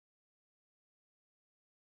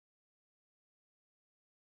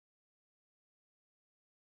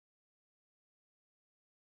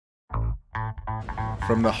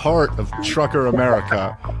From the heart of trucker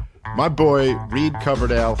America, my boy Reed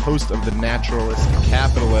Coverdale, host of The Naturalist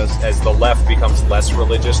Capitalist. As the left becomes less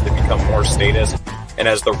religious, they become more statist. And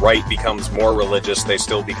as the right becomes more religious, they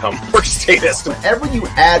still become more statist. Whenever you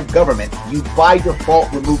add government, you by default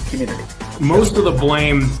remove community. Most of the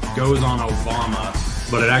blame goes on Obama,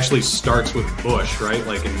 but it actually starts with Bush, right?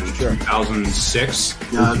 Like in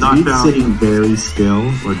 2006. Not sitting very still,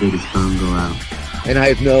 or did his phone go out? And I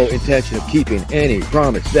have no intention of keeping any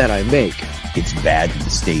promise that I make. It's bad that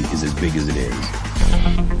the state is as big as it is.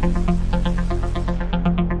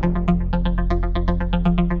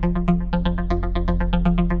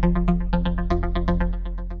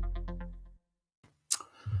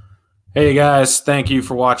 Hey guys, thank you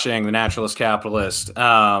for watching The Naturalist Capitalist.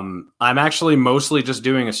 I'm actually mostly just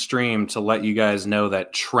doing a stream to let you guys know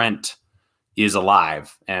that Trent is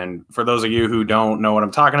alive. And for those of you who don't know what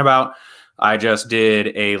I'm talking about, I just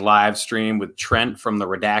did a live stream with Trent from the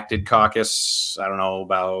Redacted Caucus, I don't know,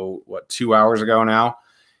 about, 2 hours ago now.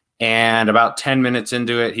 And about 10 minutes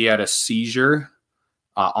into it, he had a seizure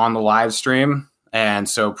on the live stream. And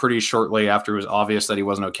so pretty shortly after it was obvious that he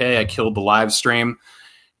wasn't okay, I killed the live stream.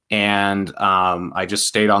 And I just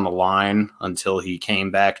stayed on the line until he came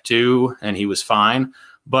back to, and he was fine.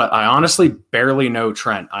 But I honestly barely know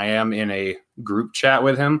Trent. I am in a group chat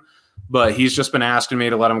with him. But he's just been asking me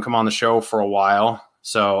to let him come on the show for a while.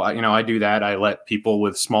 So, I do that. I let people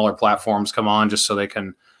with smaller platforms come on just so they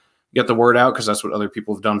can get the word out, because that's what other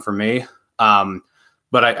people have done for me. But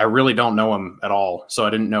I really don't know him at all. So I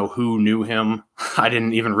didn't know who knew him. I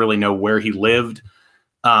didn't even really know where he lived.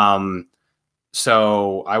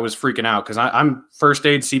 So I was freaking out because I'm first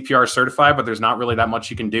aid CPR certified, but there's not really that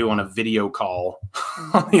much you can do on a video call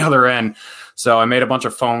on the other end. So I made a bunch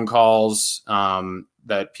of phone calls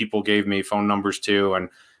that people gave me phone numbers to, and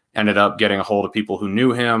ended up getting a hold of people who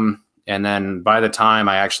knew him. And then by the time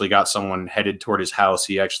I actually got someone headed toward his house,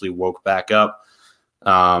 he actually woke back up.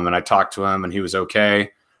 And I talked to him and he was okay.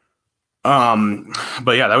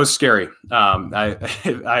 But yeah, that was scary.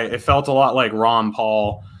 It felt a lot like Ron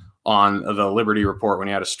Paul on the Liberty Report when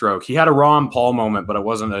he had a stroke. He had a Ron Paul moment, but it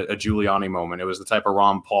wasn't a Giuliani moment. It was the type of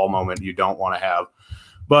Ron Paul moment you don't want to have.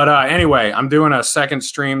 But anyway, I'm doing a second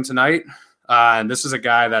stream tonight. And this is a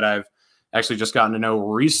guy that I've actually just gotten to know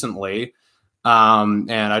recently.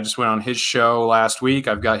 And I just went on his show last week.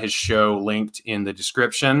 I've got his show linked in the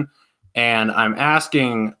description. And I'm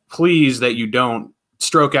asking, please, that you don't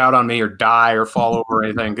stroke out on me or die or fall over or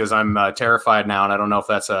anything, because I'm terrified now. And I don't know if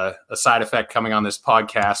that's a side effect coming on this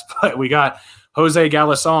podcast. But we got Jose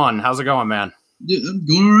Galison. How's it going, man? Dude, I'm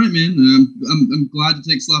going all right, man. I'm glad to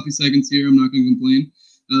take sloppy seconds here. I'm not going to complain.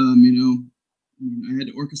 I had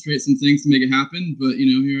to orchestrate some things to make it happen, but,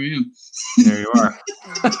 here I am. There you are.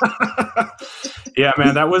 Yeah,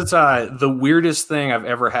 man, that was the weirdest thing I've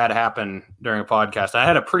ever had happen during a podcast. I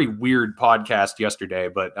had a pretty weird podcast yesterday,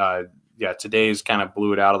 but today's kind of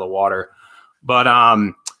blew it out of the water. But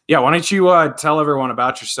why don't you tell everyone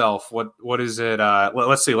about yourself? What is it?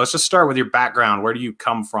 Let's see. Let's just start with your background. Where do you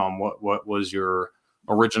come from? What was your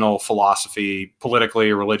original philosophy, politically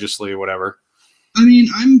or religiously or whatever? I mean,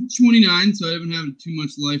 I'm 29, so I haven't had too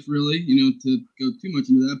much life, really, to go too much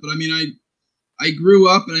into that. But I mean, I grew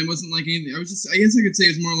up and I wasn't like anything. I guess I could say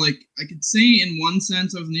it's more like, I could say in one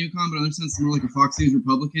sense I was a neocon, but in another sense, more like a Fox News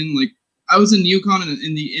Republican. Like, I was a neocon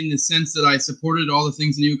in the sense that I supported all the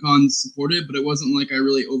things neocons supported, but it wasn't like I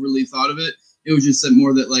really overly thought of it. It was just said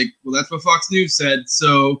more that, like, well, that's what Fox News said,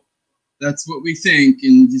 so that's what we think,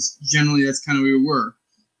 and just generally that's kind of where we were.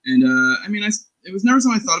 And it was never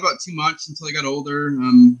something I thought about too much until I got older.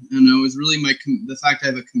 And it was really the fact I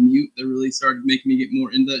have a commute that really started making me get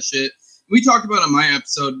more into that shit. We talked about on my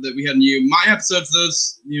episode that we had my episode, for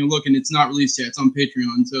those, look, and it's not released yet. It's on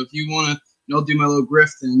Patreon. So if you want to, I'll do my little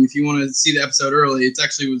grift thing. If you want to see the episode early, it's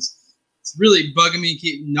really bugging me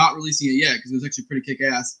keep not releasing it yet, because it was actually pretty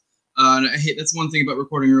kick-ass. And that's one thing about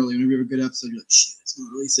recording early. Whenever you have a good episode, you're like, shit, let's go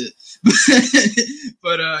release it.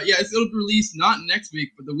 But it'll be released not next week,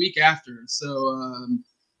 but the week after. So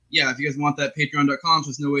if you guys want that, patreon.com,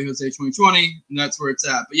 just No Way Jose 2020, and that's where it's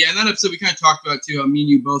at. But in that episode, we kind of talked about too how me and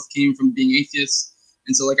you both came from being atheists,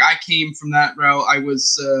 and so like I came from that route. I grew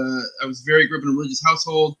up in a religious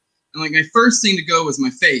household, and like my first thing to go was my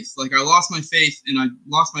faith. Like I lost my faith, and I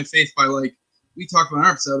lost my faith by like. We talked about in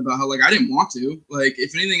our episode about how, like, I didn't want to. Like,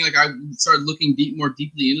 if anything, like, I started looking more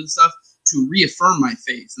deeply into the stuff to reaffirm my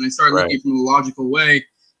faith. And I started looking from a logical way.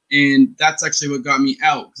 And that's actually what got me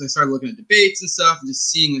out, because I started looking at debates and stuff and just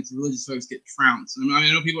seeing, like, the religious folks get trounced. I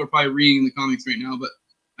know people are probably reading the comics right now, but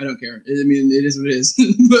I don't care. I mean, it is what it is.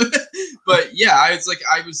 But yeah, I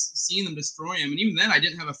was seeing them destroy him, and even then, I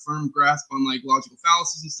didn't have a firm grasp on like logical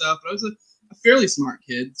fallacies and stuff. But I was a fairly smart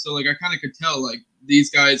kid, so like I kind of could tell like these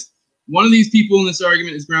guys. One of these people in this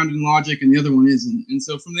argument is grounded in logic, and the other one isn't. And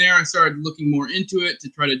so from there, I started looking more into it to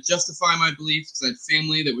try to justify my beliefs, because I had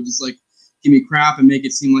family that would just like give me crap and make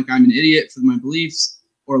it seem like I'm an idiot for my beliefs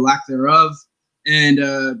or lack thereof. And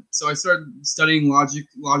so I started studying logic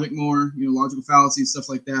more, logical fallacies, stuff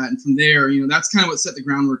like that. And from there, that's kind of what set the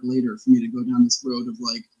groundwork later for me to go down this road of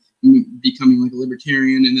like becoming like a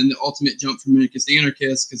libertarian, and then the ultimate jump from minarchist to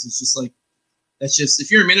anarchist, because it's just like,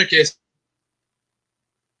 if you're a minarchist,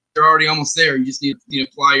 you're already almost there. You just need to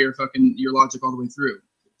apply your logic all the way through.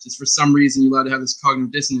 Just for some reason, you're allowed to have this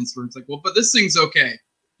cognitive dissonance where it's like, well, but this thing's okay.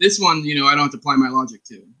 This one, I don't have to apply my logic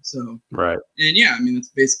to. So right. And yeah, I mean, that's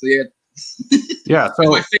basically it. Yeah. So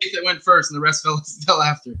my faith that went first, and the rest fell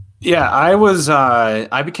after. Yeah,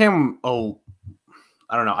 I became a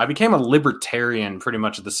libertarian pretty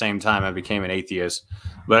much at the same time I became an atheist,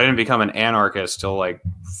 but I didn't become an anarchist till like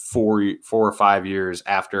 4 or 5 years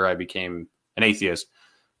after I became an atheist.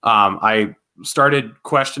 I started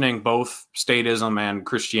questioning both statism and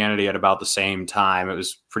Christianity at about the same time. It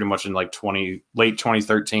was pretty much in like late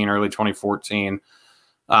 2013, early 2014.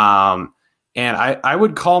 And I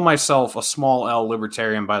would call myself a small L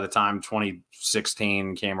libertarian by the time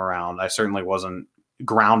 2016 came around. I certainly wasn't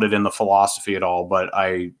grounded in the philosophy at all, but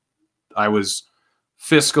I was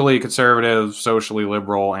fiscally conservative, socially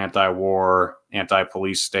liberal, anti-war,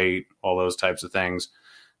 anti-police state, all those types of things.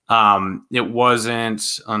 It wasn't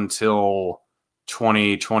until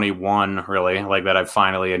 2021, really, like that I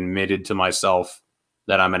finally admitted to myself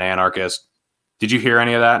that I'm an anarchist. Did you hear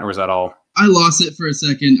any of that, or was that all? I lost it for a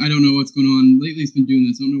second. I don't know what's going on. Lately, it's been doing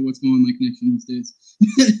this. I don't know what's going on with my connection these days.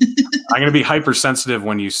 I'm going to be hypersensitive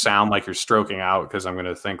when you sound like you're stroking out, because I'm going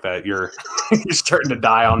to think that you're starting to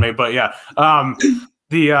die on me. But yeah,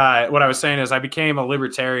 what I was saying is I became a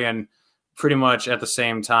libertarian pretty much at the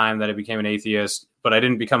same time that I became an atheist, but I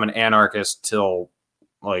didn't become an anarchist till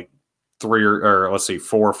like 4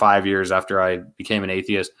 or 5 years after I became an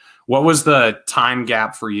atheist. What was the time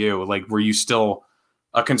gap for you? Like, were you still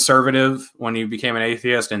a conservative when you became an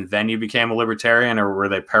atheist and then you became a libertarian, or were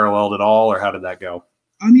they paralleled at all, or how did that go?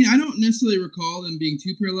 I mean, I don't necessarily recall them being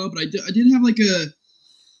too parallel, but I did have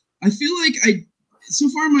I feel like so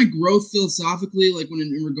far my growth philosophically, like when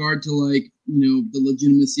in regard to like, the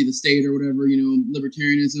legitimacy of the state or whatever,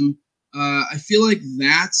 libertarianism, I feel like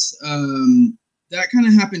that kind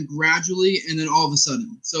of happened gradually and then all of a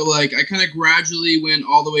sudden. So like I kind of gradually went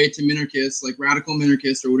all the way to minarchist, like radical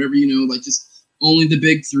minarchist or whatever, like just only the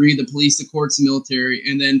big three, the police, the courts, the military.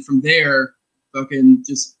 And then from there,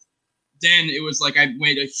 then it was like I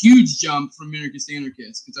made a huge jump from minarchist to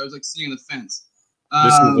anarchist, because I was like sitting on the fence.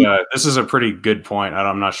 This is a pretty good point.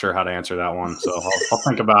 I'm not sure how to answer that one, so I'll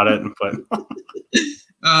think about it. But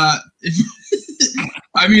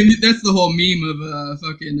I mean, that's the whole meme of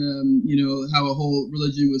how a whole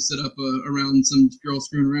religion was set up around some girl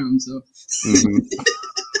screwing around. So.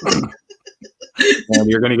 Mm-hmm. And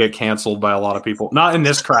you're going to get canceled by a lot of people. Not in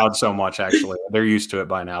this crowd so much, actually. They're used to it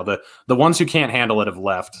by now. The ones who can't handle it have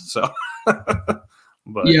left. So, no,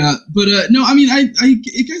 I mean, I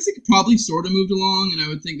guess it probably sort of moved along, and I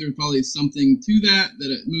would think there was probably something to that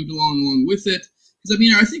it moved along with it. Because I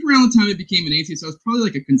mean, I think around the time I became an atheist, I was probably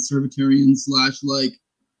like a conservatarian / like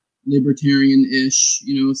libertarian-ish,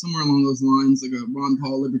 somewhere along those lines, like a Ron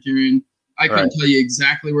Paul libertarian. I couldn't tell you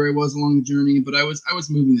exactly where I was along the journey, but I was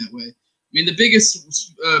moving that way. I mean, the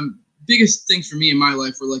biggest things for me in my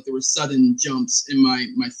life were like there were sudden jumps in my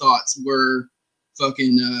thoughts were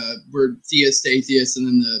were theist to atheist, and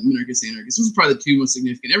then the minarchist anarchist. Those were probably the two most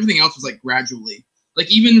significant. Everything else was like gradually. Like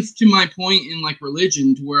even to my point in like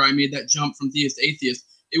religion, to where I made that jump from theist to atheist,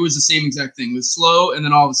 it was the same exact thing. It was slow, and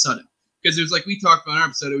then all of a sudden, because it was like we talked about in our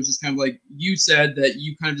episode, it was just kind of like you said that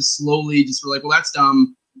you kind of just slowly just were like, well, that's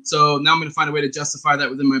dumb. So now I'm going to find a way to justify that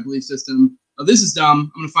within my belief system. Oh, this is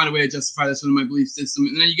dumb. I'm going to find a way to justify this within my belief system.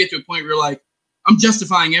 And then you get to a point where you're like, I'm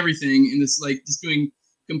justifying everything in this, like just doing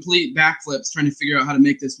complete backflips, trying to figure out how to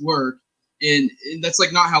make this work. And that's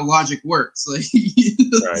like not how logic works. Like,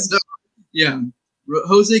 so, yeah.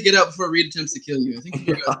 Jose, get out before Reed attempts to kill you. I think.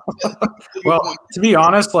 Well, to be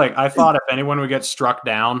honest, like I thought if anyone would get struck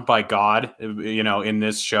down by God, in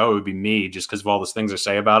this show, it would be me, just because of all those things I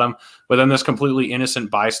say about him. But then this completely innocent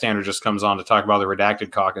bystander just comes on to talk about the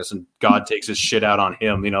redacted caucus, and God takes his shit out on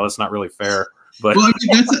him. That's not really fair. But well, I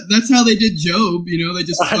mean, that's how they did Job. They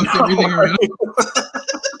just fucked everything around.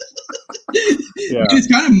 Yeah. It's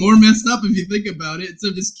kind of more messed up if you think about it. Instead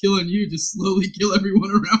of just killing you, just slowly kill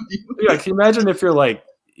everyone around you. Yeah, can you imagine if you're like,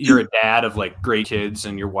 you're a dad of like great kids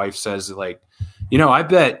and your wife says like, you know, I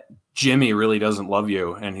bet Jimmy really doesn't love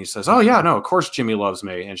you. And he says, oh yeah, no, of course Jimmy loves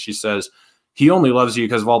me. And she says, he only loves you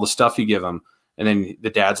because of all the stuff you give him. And then the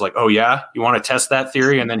dad's like, oh yeah, you want to test that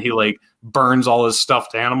theory? And then he like burns all his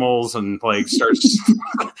stuffed animals and like starts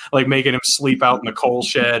like making him sleep out in the coal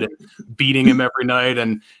shed and beating him every night.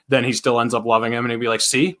 And then he still ends up loving him. And he'd be like,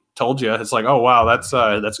 see, told you. It's like, oh wow,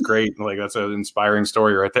 that's great. Like that's an inspiring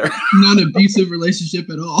story right there. Not an abusive relationship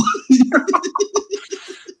at all.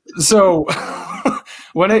 So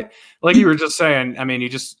when it, like you were just saying, I mean,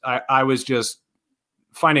 I was just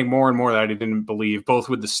finding more and more that I didn't believe, both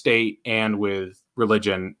with the state and with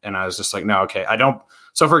religion. And I was just like, no, okay, I don't.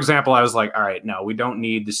 So for example, I was like, all right, no, we don't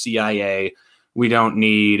need the CIA. We don't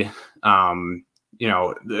need, you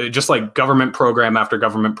know, just like government program after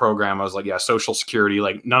government program. I was like, yeah, Social Security,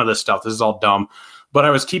 like none of this stuff. This is all dumb. But I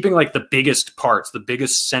was keeping like the biggest parts, the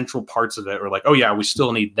biggest central parts of it were like, oh yeah, we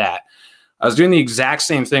still need that. I was doing the exact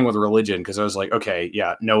same thing with religion because I was like, okay,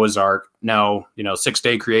 yeah, Noah's Ark, no, you know,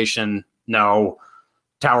 6-day creation, no,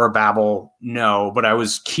 Tower of Babel, no. But I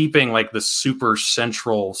was keeping like the super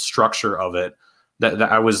central structure of it that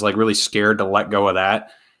I was like really scared to let go of that.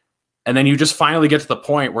 And then you just finally get to the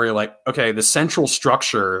point where you're like, okay, the central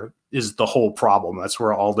structure is the whole problem. That's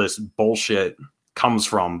where all this bullshit comes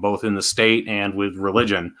from, both in the state and with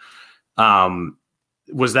religion.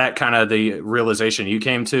 Was that kind of the realization you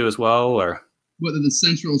came to as well, or whether the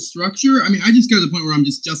central structure? I mean, I just got to the point where I'm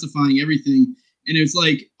just justifying everything, and it's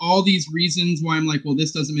like all these reasons why I'm like, well,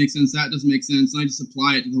 this doesn't make sense, that doesn't make sense, and I just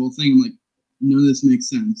apply it to the whole thing. I'm like, none of this makes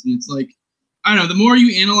sense, and it's like, I don't know. The more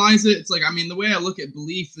you analyze it, it's like, I mean, the way I look at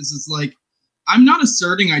belief is like, I'm not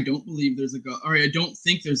asserting I don't believe there's a God, or I don't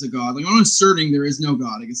think there's a God. Like I'm not asserting there is no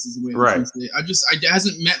God, I guess is the way I say it. It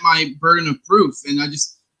hasn't met my burden of proof, and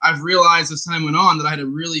I've realized as time went on that I had a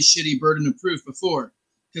really shitty burden of proof before,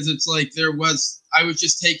 because it's like I was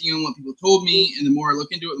just taking on what people told me, and the more I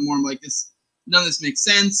look into it, the more I'm like, none of this makes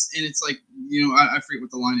sense, and it's like, you know, I forget what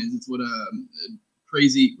the line is. It's what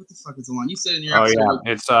crazy. What the fuck is the line? You said in your episode. Oh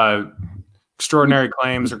yeah, it's extraordinary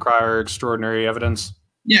claims require extraordinary evidence.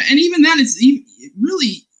 Yeah, and even that, it's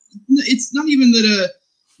not even that. I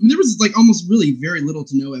mean, there was like almost really very little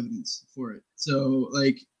to no evidence for it. So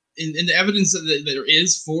like. And the evidence that there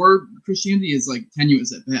is for Christianity is like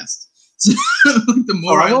tenuous at best. So like, the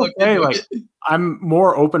more I look into it, I'm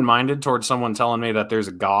more open-minded towards someone telling me that there's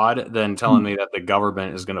a God than telling me that the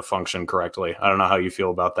government is going to function correctly. I don't know how you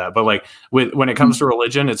feel about that, but like when it comes to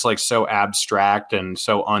religion, it's like so abstract and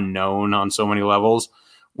so unknown on so many levels,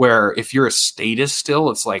 where if you're a statist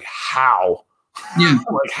still, it's like, how? Yeah.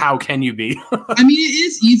 Like, how can you be? I mean, it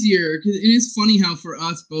is easier, because it is funny how for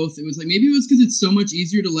us both, it was like, maybe it was because it's so much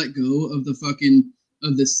easier to let go of the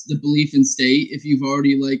belief in state if you've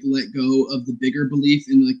already like let go of the bigger belief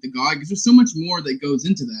in like the God, because there's so much more that goes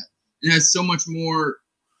into that. It has so much more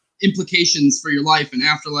implications for your life and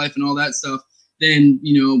afterlife and all that stuff than,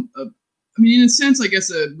 you know, I mean, in a sense, I guess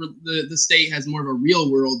the state has more of a real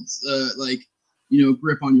world, like, you know,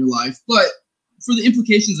 grip on your life, but for the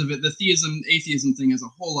implications of it, the atheism thing has a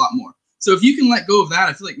whole lot more. So if you can let go of that,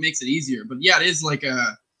 I feel like it makes it easier. But yeah, it is like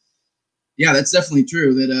that's definitely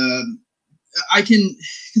true that I can,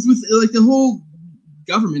 because with like the whole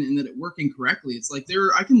government and that it working correctly, it's like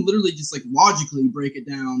I can literally just like logically break it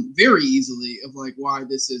down very easily of like why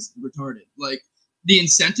this is retarded. Like the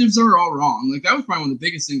incentives are all wrong. Like that was probably one of the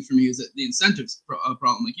biggest things for me, is that the incentives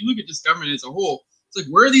problem. Like you look at this government as a whole, it's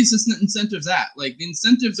like, where are these incentives at? Like the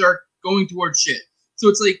incentives are going towards shit. So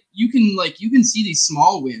it's like you can see these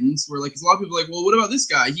small wins where like, 'cause a lot of people are like, well, what about this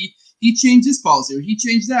guy? He changed this policy, or he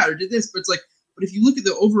changed that, or did this. But it's like, but if you look at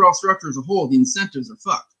the overall structure as a whole, the incentives are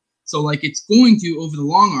fucked. So like it's going to, over the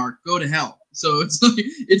long arc, go to hell. So it's like,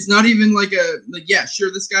 it's not even like yeah,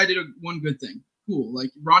 sure, this guy did one good thing, cool. Like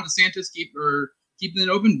Ron DeSantis keeping it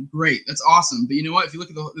open, great, that's awesome. But you know what? If you look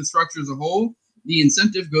at the structure as a whole, the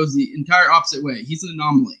incentive goes the entire opposite way. He's an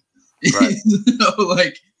anomaly. Right. So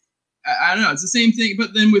like, I don't know. It's the same thing,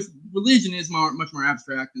 but then with religion, it's much more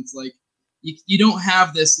abstract. It's like you don't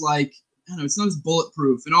have this like, I don't know. It's not as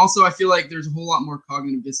bulletproof, and also I feel like there's a whole lot more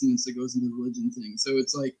cognitive dissonance that goes into the religion thing. So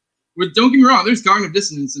it's like, don't get me wrong, there's cognitive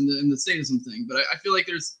dissonance in the statism thing, but I feel like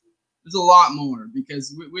there's a lot more,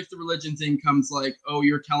 because with the religion thing comes like, oh,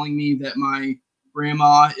 you're telling me that my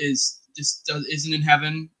grandma isn't in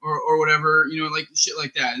heaven or whatever, you know, like shit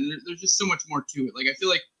like that, and there's just so much more to it. Like I feel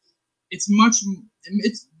like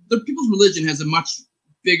the people's religion has a much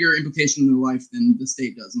bigger implication in their life than the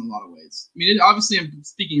state does in a lot of ways. I mean, obviously I'm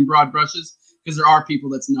speaking in broad brushes, because there are people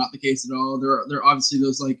that's not the case at all. There are obviously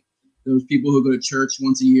those people who go to church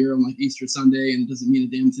once a year on like Easter Sunday, and it doesn't mean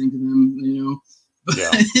a damn thing to them, you know. But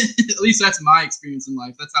Yeah. at least that's my experience in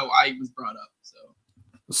life. That's how I was brought up.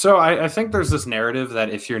 So I think there's this narrative that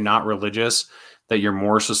if you're not religious, that you're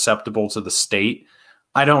more susceptible to the state.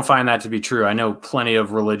 I don't find that to be true. I know plenty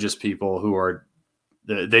of religious people who are,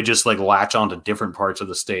 they just like latch onto different parts of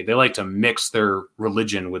the state. They like to mix their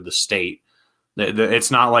religion with the state.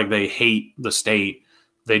 It's not like they hate the state.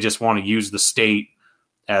 They just want to use the state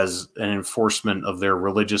as an enforcement of their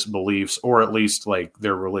religious beliefs, or at least like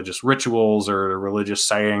their religious rituals or their religious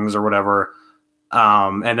sayings or whatever.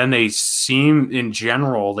 And then they seem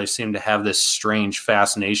to have this strange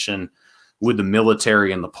fascination with the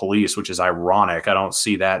military and the police, which is ironic. I don't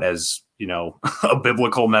see that as, a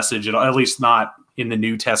biblical message, at least not in the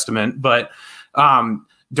New Testament. But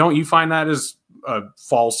don't you find that as a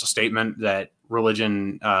false statement that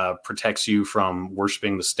religion protects you from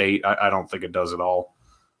worshiping the state? I don't think it does at all.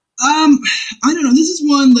 I don't know. This is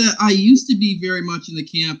one that I used to be very much in the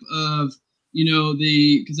camp of,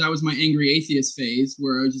 because I was my angry atheist phase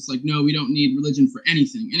where I was just like, no, we don't need religion for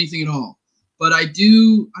anything at all. But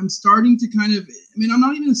I'm starting to kind of, I'm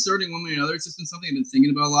not even asserting one way or another. It's just been something I've been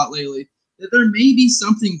thinking about a lot lately, that there may be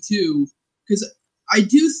something too, because I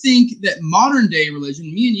do think that modern day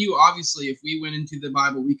religion, me and you, obviously, if we went into the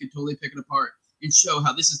Bible, we could totally pick it apart and show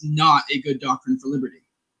how this is not a good doctrine for liberty.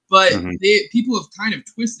 But people have kind of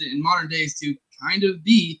twisted it in modern days to kind of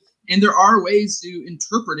be, and there are ways to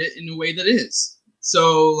interpret it in a way that is.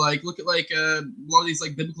 So, like, look at a lot of these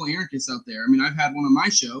like biblical anarchists out there. I've had one on my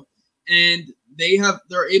show, and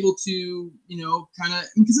they're able to, kind of,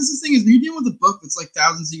 because this is the thing is when you're dealing with a book that's like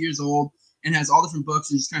thousands of years old and has all different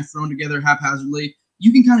books and just kind of thrown together haphazardly,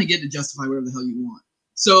 you can kind of get to justify whatever the hell you want.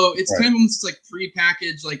 So it's kind of almost like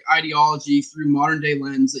pre-packaged like ideology through modern day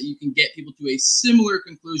lens that you can get people to a similar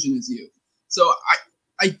conclusion as you. So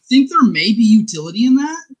I think there may be utility in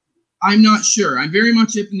that. I'm not sure. I'm very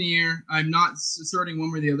much up in the air. I'm not asserting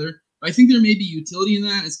one way or the other. But I think there may be utility in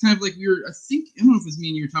that. It's kind of like I don't know if it was me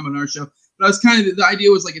and you were talking about on our show, but I was kind of, the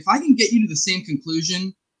idea was like, if I can get you to the same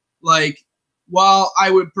conclusion, like, while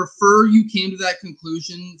I would prefer you came to that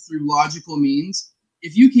conclusion through logical means,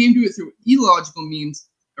 if you came to it through illogical means,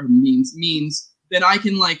 then I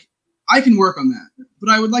can work on that. But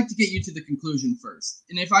I would like to get you to the conclusion first.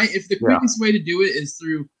 And if the quickest way to do it is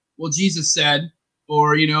through, well, Jesus said,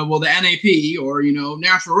 or, the NAP, or,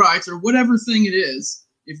 natural rights, or whatever thing it is,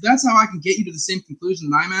 if that's how I can get you to the same conclusion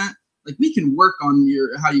that I'm at, like, we can work on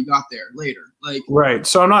how you got there later. Like, right.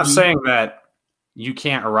 So I'm not saying that you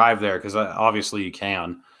can't arrive there, because obviously you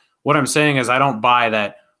can. What I'm saying is I don't buy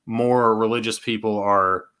that more religious people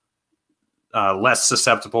are less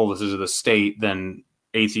susceptible to the state than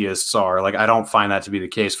atheists are. Like, I don't find that to be the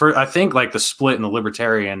case. I think like the split in the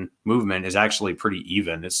libertarian movement is actually pretty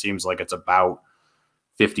even. It seems like it's about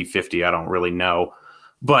 50-50. I don't really know.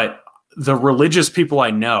 But the religious people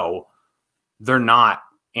I know, they're not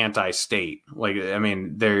anti-state. Like,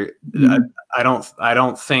 I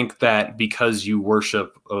don't think that because you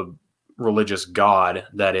worship a religious God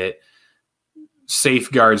that it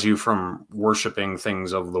safeguards you from worshiping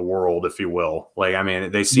things of the world, if you will. Like,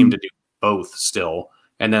 they seem to do both still.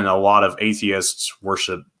 And then a lot of atheists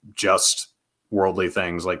worship just worldly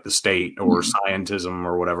things like the state or scientism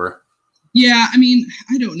or whatever. Yeah,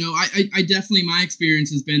 I don't know. I definitely, my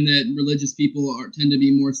experience has been that religious people tend to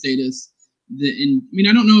be more statist. I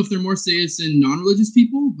don't know if they're more statist than non-religious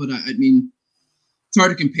people, but it's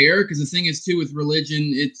hard to compare, because the thing is too with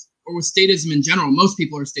religion, or with statism in general, most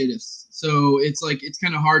people are statists. So it's like, it's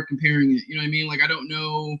kind of hard comparing it. You know what I mean? Like, I don't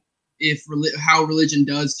know if how religion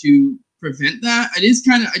does to prevent that. It is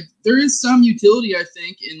kind of, there is some utility, I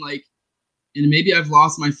think, in like, and maybe I've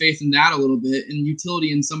lost my faith in that a little bit, and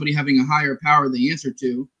utility in somebody having a higher power they answer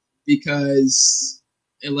to, because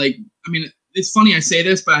it's funny I say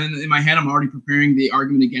this, but in my head I'm already preparing the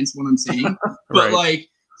argument against what I'm saying. But like,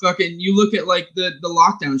 fucking, you look at like the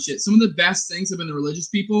lockdown shit. Some of the best things have been the religious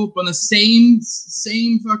people, but in the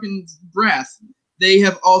same fucking breath, they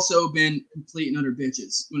have also been complete and utter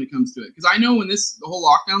bitches when it comes to it. Because I know when the whole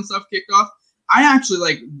lockdown stuff kicked off, I actually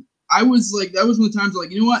that was one of the times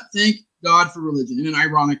like, you know what? Thank God for religion, in an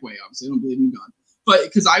ironic way. Obviously, I don't believe in God, but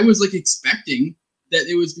because I was like expecting that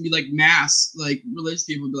it was gonna be like mass, like religious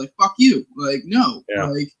people would be like, "Fuck you!" Like, no,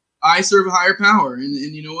 like I serve a higher power, and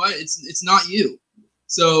you know what? It's not you.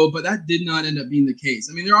 So, but that did not end up being the case.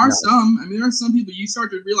 There are some people you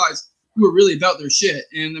start to realize who are really about their shit,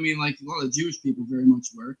 and like a lot of Jewish people very much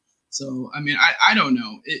were. So, I don't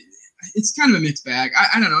know. It's kind of a mixed bag.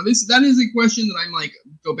 I don't know. That is a question that I'm like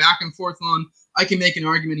go back and forth on. I can make an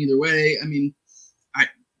argument either way.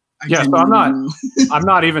 Yeah, so I'm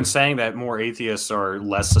not even saying that more atheists are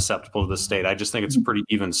less susceptible to the state. I just think it's a pretty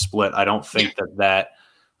even split. I don't think that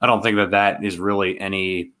is really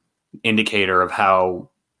any indicator of how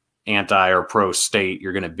anti or pro state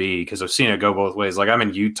you're going to be, because I've seen it go both ways. Like, I'm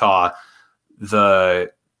in Utah,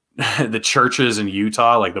 the churches in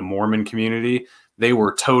Utah, like the Mormon community, they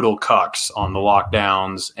were total cucks on the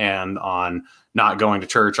lockdowns and on not going to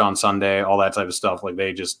church on Sunday, all that type of stuff. Like,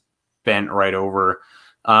 they just bent right over.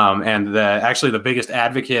 And actually the biggest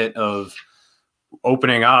advocate of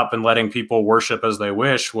opening up and letting people worship as they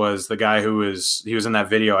wish was the guy he was in that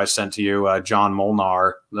video I sent to you, John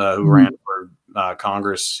Molnar, who ran for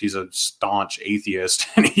Congress. He's a staunch atheist,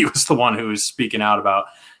 and he was the one who was speaking out about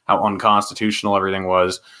how unconstitutional everything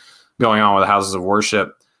was going on with the houses of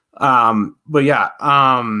worship. But yeah,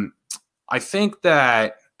 I think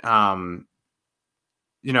that,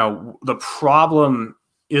 the problem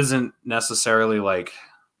isn't necessarily like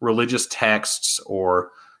religious texts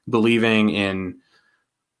or believing in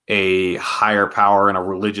a higher power in a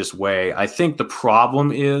religious way. I think the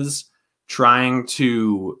problem is trying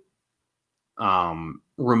to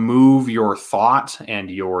remove your thought and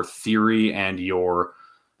your theory and your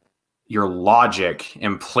logic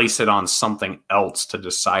and place it on something else to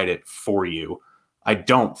decide it for you. I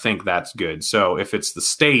don't think that's good. So if it's the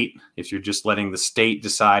state, if you're just letting the state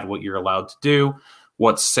decide what you're allowed to do,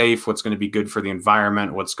 what's safe, what's going to be good for the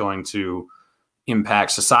environment, what's going to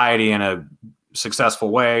impact society in a successful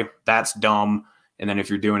way, that's dumb. And then if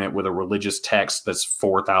you're doing it with a religious text that's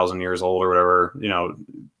 4,000 years old or whatever,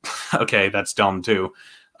 okay, that's dumb too.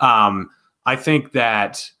 I think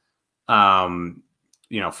that,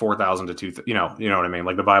 4,000 to 2,000, you know what I mean?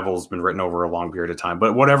 Like, the Bible's been written over a long period of time,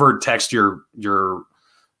 but whatever text you're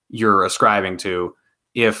ascribing to,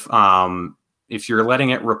 if you're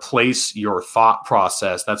letting it replace your thought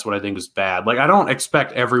process, that's what I think is bad. Like, I don't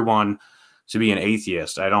expect everyone to be an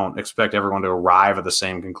atheist. I don't expect everyone to arrive at the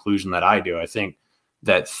same conclusion that I do. I think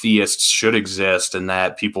that theists should exist and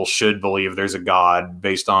that people should believe there's a God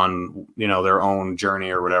based on, their own journey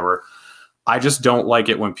or whatever. I just don't like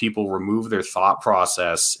it when people remove their thought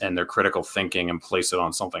process and their critical thinking and place it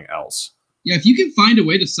on something else. Yeah, if you can find a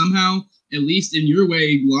way to somehow, at least in your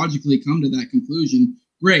way, logically come to that conclusion,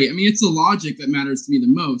 great. I mean, it's the logic that matters to me the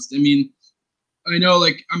most. I mean, I know,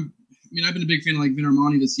 I've been a big fan of like Vin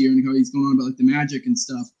Armani this year and how he's going on about like the magic and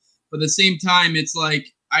stuff. But at the same time, it's like,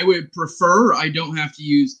 I would prefer I don't have to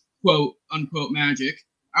use quote unquote magic.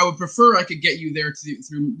 I would prefer I could get you there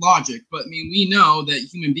through logic. But I mean, we know that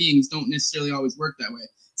human beings don't necessarily always work that way.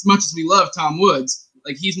 As much as we love Tom Woods,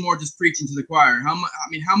 like, he's more just preaching to the choir. How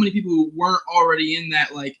many people who weren't already in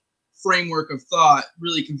that like framework of thought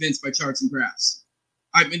really convinced by charts and graphs?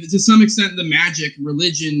 I mean, to some extent, the magic,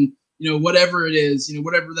 religion, whatever it is,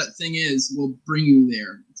 whatever that thing is, will bring you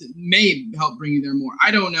there. It may help bring you there more.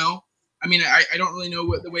 I don't know. I mean, I don't really know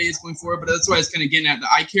what the way is going forward, but that's why I was kind of getting at that.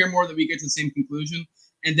 I care more that we get to the same conclusion,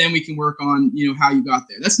 and then we can work on, how you got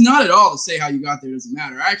there. That's not at all to say how you got there doesn't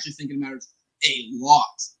matter. I actually think it matters a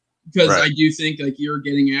lot, because right. I do think, like you're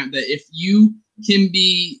getting at, that if you can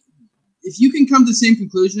come to the same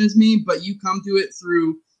conclusion as me, but you come to it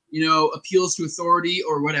through, appeals to authority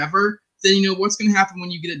or whatever, then what's going to happen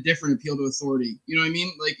when you get a different appeal to authority? You know what I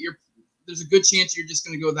mean? Like, there's a good chance you're just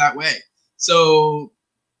going to go that way. So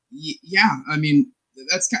yeah, I mean,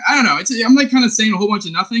 that's I don't know. I'm like kind of saying a whole bunch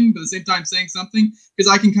of nothing, but at the same time saying something,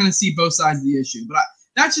 because I can kind of see both sides of the issue. But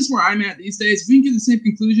that's just where I'm at these days. If we can get the same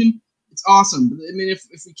conclusion, it's awesome. But I mean, if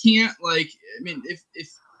we can't, if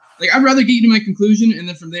I'd rather get you to my conclusion, and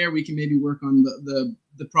then from there we can maybe work on the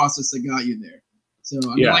process that got you there. So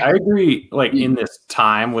I agree. In this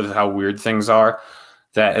time with how weird things are,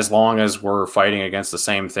 that as long as we're fighting against the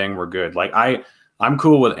same thing, we're good. Like, I'm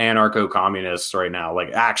cool with anarcho-communists right now,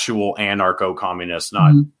 like actual anarcho-communists,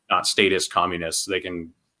 not statist communists. They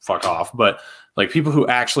can fuck off. But like people who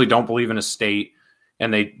actually don't believe in a state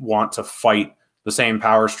and they want to fight the same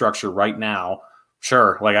power structure right now,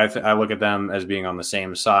 sure. Like I look at them as being on the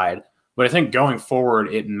same side. But I think going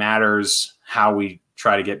forward, it matters how we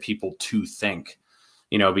try to get people to think,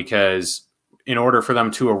 because in order for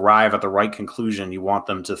them to arrive at the right conclusion, you want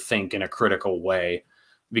them to think in a critical way.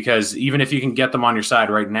 Because even if you can get them on your side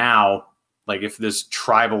right now, like if this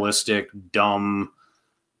tribalistic, dumb,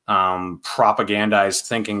 propagandized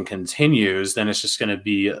thinking continues, then it's just going to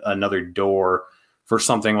be another door for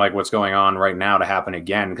something like what's going on right now to happen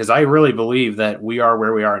again. Because I really believe that we are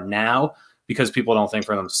where we are now because people don't think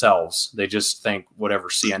for themselves. They just think whatever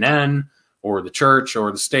CNN or the church or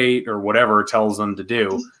the state or whatever tells them to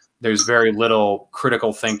do. There's very little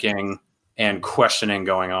critical thinking and questioning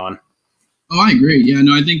going on. Oh, I agree. Yeah,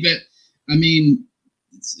 no, I think that, I mean,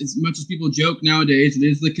 it's, as much as people joke nowadays, it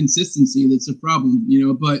is the consistency that's a problem, you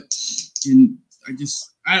know. But and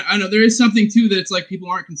I know there is something too that it's like people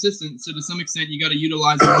aren't consistent. So to some extent, you got to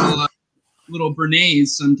utilize a little Bernays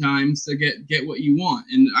sometimes to get what you want.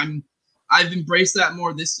 And I've embraced that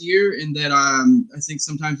more this year, in that I think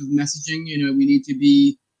sometimes with messaging, you know, we need to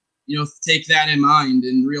be, you know, take that in mind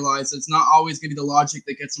and realize that it's not always going to be the logic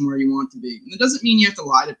that gets them where you want to be. And it doesn't mean you have to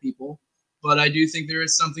lie to people, but I do think there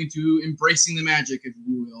is something to embracing the magic, if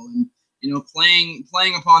you will, and, you know,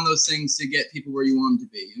 playing upon those things to get people where you want them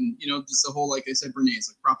to be. And, you know, just the whole, like I said, Bernays,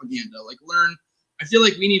 like propaganda, like learn. I feel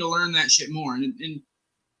like we need to learn that shit more. And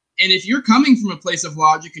if you're coming from a place of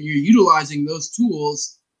logic and you're utilizing those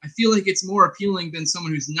tools, I feel like it's more appealing than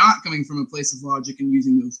someone who's not coming from a place of logic and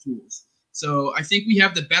using those tools. So I think we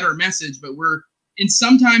have the better message, but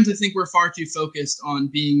sometimes I think we're far too focused on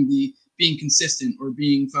being consistent or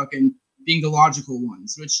being the logical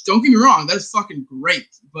ones, which, don't get me wrong, that is fucking great.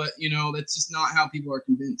 But, you know, that's just not how people are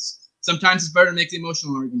convinced. Sometimes it's better to make the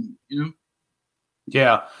emotional argument, you know?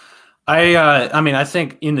 Yeah. I mean, I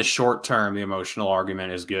think in the short term, the emotional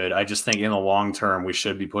argument is good. I just think in the long term, we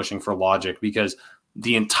should be pushing for logic, because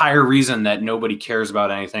the entire reason that nobody cares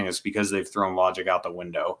about anything is because they've thrown logic out the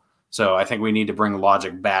window. So I think we need to bring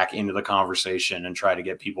logic back into the conversation and try to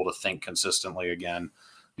get people to think consistently again.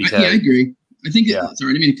 Because, I agree. I think, sorry, I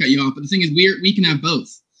didn't mean to cut you off, but the thing is, we can have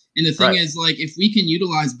both. And the thing is, like, if we can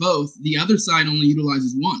utilize both, the other side only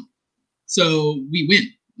utilizes one. So we win.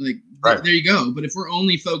 Like, there you go. But if we're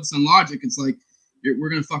only focused on logic, it's like, we're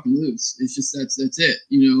going to fucking lose. It's just, that's it.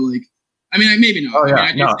 You know, like, I mean, maybe not.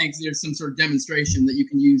 I do think there's some sort of demonstration that you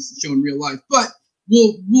can use to show in real life, but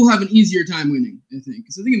we'll have an easier time winning, I think.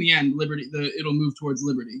 Because I think in the end, it'll move towards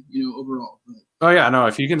liberty, you know, overall. But, oh yeah, no.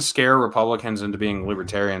 If you can scare Republicans into being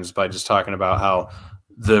libertarians by just talking about how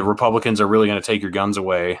the Republicans are really going to take your guns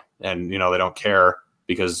away, and, you know, they don't care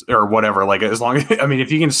because, or whatever. Like, as long as, I mean, if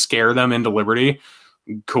you can scare them into liberty,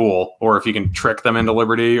 cool. Or if you can trick them into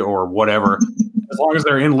liberty or whatever, as long as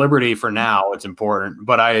they're in liberty for now, it's important.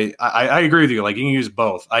 But I agree with you. Like, you can use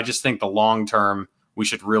both. I just think the long term, we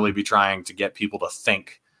should really be trying to get people to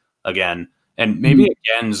think again. And maybe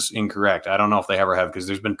again's incorrect. I don't know if they ever have, because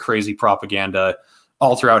there's been crazy propaganda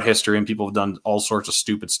all throughout history, and people have done all sorts of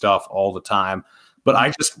stupid stuff all the time. But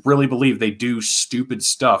I just really believe they do stupid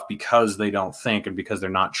stuff because they don't think, and because they're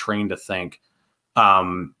not trained to think.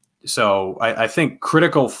 So I think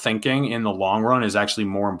critical thinking in the long run is actually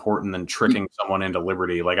more important than tricking someone into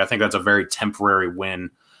liberty. Like, I think that's a very temporary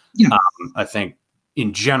win. Yeah. I think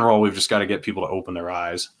in general, we've just got to get people to open their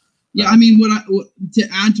eyes. Yeah, I mean, to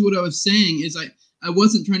add to what I was saying is I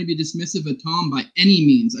wasn't trying to be dismissive of Tom by any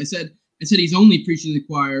means. I said he's only preaching to the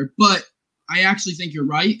choir, but I actually think you're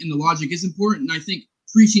right, and the logic is important. And I think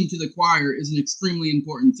preaching to the choir is an extremely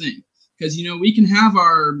important thing, because, you know, we can have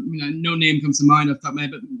no name comes to mind off the top of my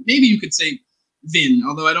head, but maybe you could say Vin,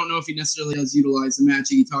 although I don't know if he necessarily has utilized the magic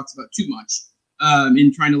he talks about too much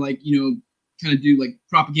in trying to, like, you know, kind of do like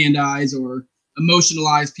propagandize or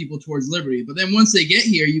emotionalize people towards liberty. But then once they get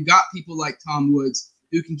here, you got people like Tom Woods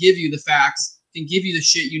who can give you the facts, can give you the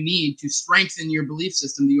shit you need to strengthen your belief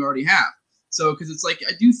system that you already have. So, because it's like,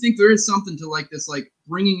 I do think there is something to, like, this, like,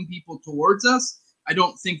 bringing people towards us. I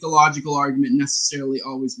don't think the logical argument necessarily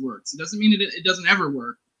always works. It doesn't mean it doesn't ever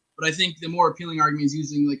work, but I think the more appealing argument is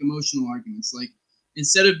using, like, emotional arguments. Like,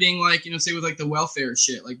 instead of being like, you know, say with, like, the welfare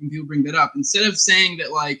shit, like, when people bring that up, instead of saying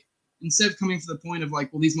that, like, instead of coming to the point of,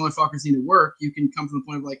 like, well, these motherfuckers need to work, you can come from the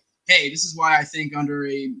point of, like, hey, this is why I think under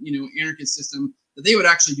a, you know, anarchist system that they would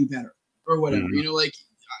actually do better or whatever. You know, like,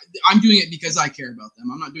 I'm doing it because I care about them.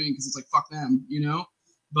 I'm not doing it because it's like, fuck them, you know?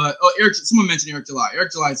 But someone mentioned Eric July.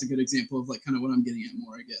 Eric July is a good example of, like, kind of what I'm getting at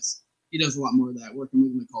more, I guess. He does a lot more of that, working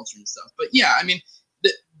within the culture and stuff. But yeah, I mean,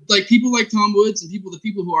 like, people like Tom Woods and the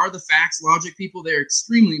people who are the facts, logic people, they're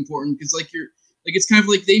extremely important, because, like, it's kind of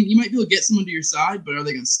like you might be able to get someone to your side, but are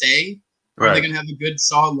they going to stay? Right. Are they going to have a good,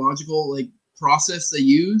 solid, logical, like, process they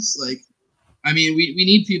use? Like, I mean, we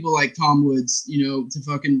need people like Tom Woods, you know, to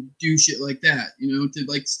fucking do shit like that, you know, to,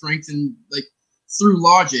 like, strengthen, like, through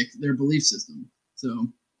logic, their belief system. So.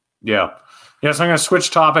 Yeah. Yeah. So I'm going to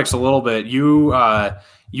switch topics a little bit. You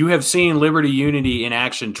have seen Liberty Unity in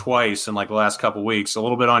action twice in, like, the last couple of weeks, a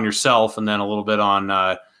little bit on yourself and then a little bit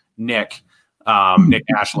on Nick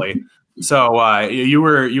Ashley. So you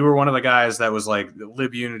were one of the guys that was like,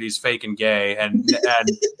 Lib Unity's fake and gay, and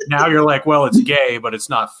now you're like, well, it's gay, but it's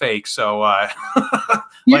not fake. So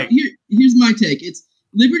like, here's my take: it's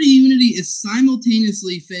Liberty Unity is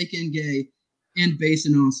simultaneously fake and gay, and base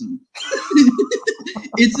and awesome.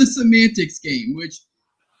 It's a semantics game, which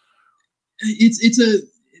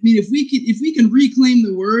mean, if we can reclaim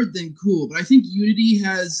the word, then cool. But I think unity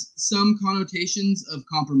has some connotations of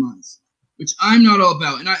compromise, which I'm not all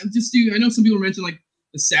about. And I know some people mentioned like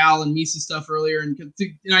the Sal and Mises stuff earlier, and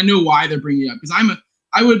I know why they're bringing it up, because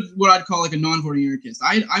I would what I'd call like a non-voting anarchist.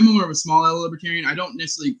 I'm more of a small L libertarian. I don't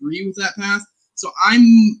necessarily agree with that path. So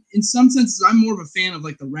in some senses, I'm more of a fan of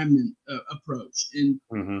like the remnant approach.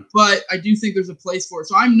 But I do think there's a place for it.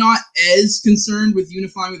 So I'm not as concerned with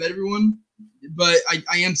unifying with everyone, but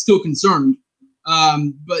I am still concerned.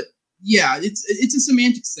 But yeah, it's a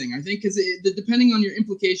semantics thing, I think, because depending on your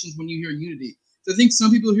implications when you hear unity. So I think some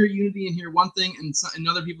people hear unity and hear one thing, and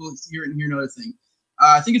other people hear it and hear another thing.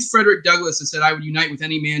 I think it's Frederick Douglass that said, "I would unite with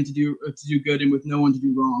any man to do good and with no one to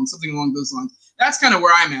do wrong," something along those lines. That's kind of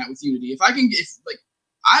where I'm at with unity. If I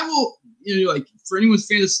will, like for anyone's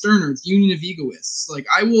fan of Stirner, it's Union of Egoists. Like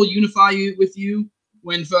I will unify you with you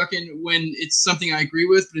when it's something I agree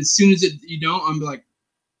with, but as soon as you don't, I'm like,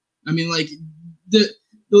 I mean, like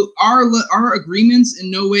our agreements in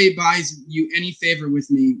no way buys you any favor with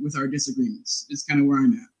me with our disagreements. It's kind of where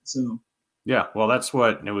I'm at. So. Yeah, well, that's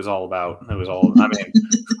what it was all about. I mean,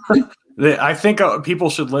 I think people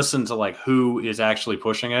should listen to like who is actually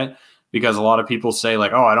pushing it, because a lot of people say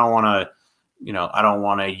like, oh, I don't want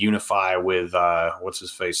to unify with what's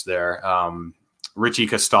his face there, Richie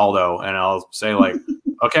Castaldo, and I'll say like,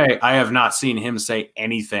 okay, I have not seen him say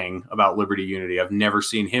anything about Liberty Unity. I've never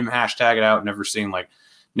seen him hashtag it out. Never seen like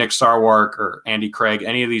Nick Sarwark or Andy Craig,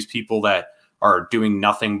 any of these people that are doing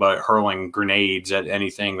nothing but hurling grenades at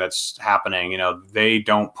anything that's happening. They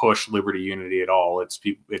don't push Liberty Unity at all. It's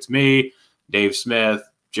people, it's me, Dave Smith,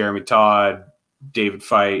 Jeremy Todd, David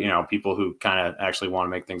Fite, people who kind of actually want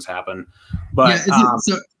to make things happen. But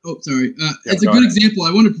sorry. It's a good example.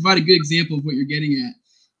 I want to provide a good example of what you're getting at.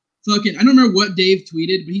 I don't remember what Dave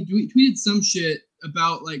tweeted, but he tweeted some shit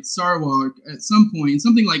about like Sarwark at some point, and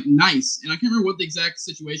something like nice. And I can't remember what the exact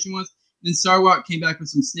situation was. Then Sarwark came back with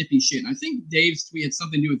some snippy shit. And I think Dave's tweet had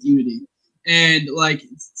something to do with unity. And like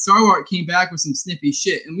Sarwark came back with some snippy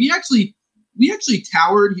shit. And we actually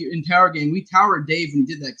towered here in Tower Gang. We towered Dave when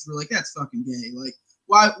he did that, because we're like, that's fucking gay.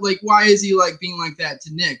 Why is he like being like that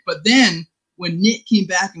to Nick? But then when Nick came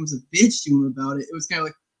back and was a bitch to him about it, it was kind of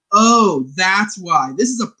like, oh, that's why. This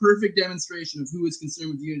is a perfect demonstration of who is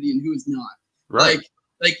concerned with unity and who is not. Right.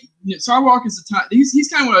 Sarwark is the time. He's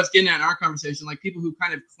kind of what I was getting at in our conversation. Like people who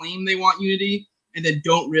kind of claim they want unity and then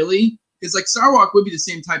don't really. Because like Sarwark would be the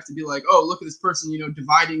same type to be like, oh, look at this person,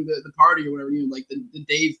 dividing the party or whatever. Like the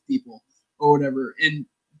Dave people or whatever.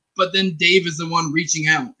 But then Dave is the one reaching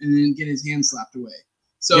out and then get his hand slapped away.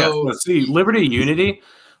 So yeah, see, Liberty Unity,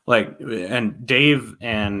 and Dave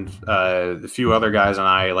and a few other guys and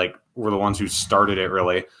I were the ones who started it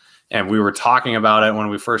really, and we were talking about it when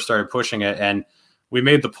we first started pushing it, and we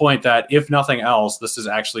made the point that if nothing else, this is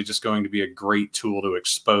actually just going to be a great tool to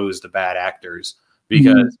expose the bad actors,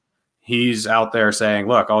 because he's out there saying,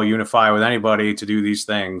 "Look, I'll unify with anybody to do these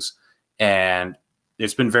things," and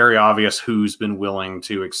it's been very obvious who's been willing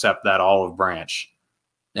to accept that olive branch.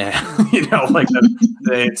 And,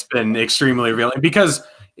 it's been extremely revealing, because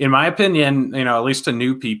in my opinion, at least to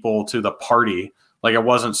new people to the party, it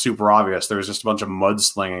wasn't super obvious. There was just a bunch of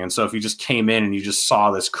mudslinging. And so if you just came in and you just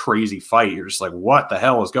saw this crazy fight, you're just like, what the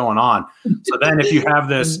hell is going on? So then if you have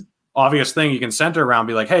this obvious thing you can center around,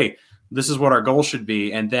 be like, hey, this is what our goal should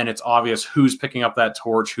be. And then it's obvious who's picking up that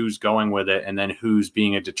torch, who's going with it, and then who's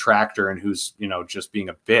being a detractor and who's, just being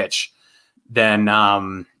a bitch. Then,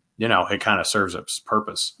 it kind of serves its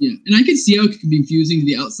purpose. Yeah. And I can see how it can be confusing to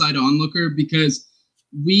the outside onlooker, because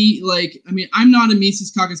I'm not a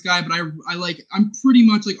Mises Caucus guy, but I'm pretty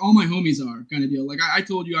much like all my homies are kind of deal. Like I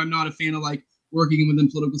told you, I'm not a fan of working within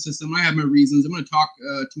the political system. I have my reasons. I'm going to talk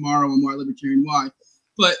tomorrow on why libertarian, why.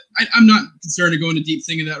 But I'm not concerned to go into deep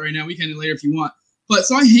thinking of that right now. We can later if you want. But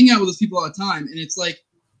so I hang out with those people all the time, and it's like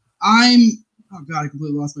oh god, I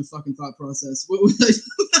completely lost my fucking thought process. What was I?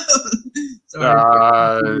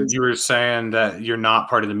 You were saying that you're not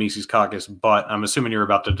part of the Mises Caucus, but I'm assuming you're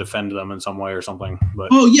about to defend them in some way or something.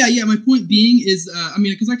 But yeah. My point being is,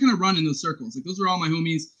 because I kind of run in those circles. Those are all my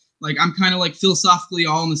homies. I'm kind of philosophically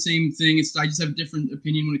all in the same thing. I just have a different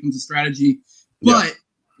opinion when it comes to strategy. But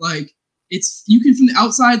it's, you can, from the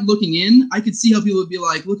outside looking in, I could see how people would be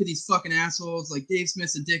like, look at these fucking assholes, like Dave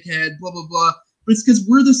Smith's a dickhead, blah, blah, blah. But it's because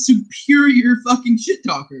we're the superior fucking shit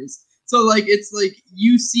talkers. So it's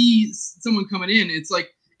you see someone coming in, it's it'd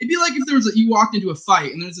be like if there was you walked into a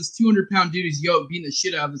fight and there's this 200-pound dude who's yoked beating the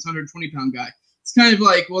shit out of this 120-pound guy. It's kind of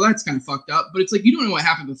well, that's kind of fucked up. But it's you don't know what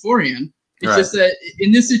happened beforehand. It's right. Just that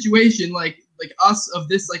in this situation, like us of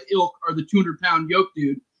this ilk are the 200-pound yoke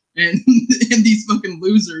dude. And and these fucking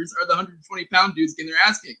losers are the 120-pound dudes getting their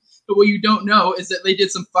ass kicked. But what you don't know is that they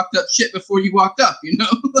did some fucked up shit before you walked up, you know?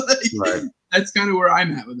 Right. That's kind of where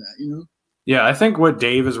I'm at with that, you know? Yeah, I think what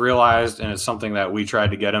Dave has realized, and it's something that we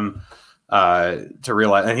tried to get him to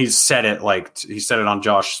realize, and he's said it, like he said it on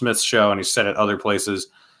Josh Smith's show, and he said it other places,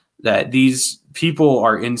 that these people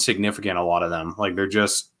are insignificant, a lot of them. Like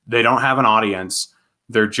they don't have an audience.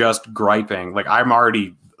 They're just griping. Like I'm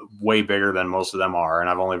already way bigger than most of them are, and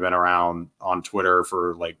I've only been around on Twitter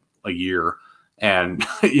for like a year. And,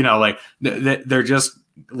 you know, like they're just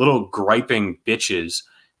little griping bitches.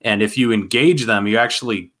 And if you engage them,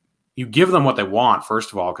 you give them what they want,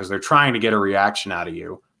 first of all, because they're trying to get a reaction out of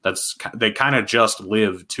you. They kind of just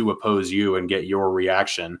live to oppose you and get your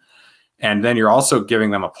reaction. And then you're also giving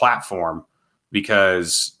them a platform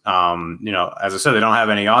because, you know, as I said, they don't have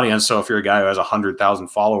any audience. So if you're a guy who has 100,000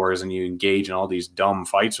 followers and you engage in all these dumb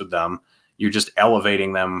fights with them, you're just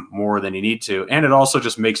elevating them more than you need to. And it also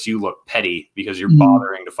just makes you look petty because you're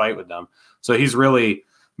bothering to fight with them. So he's really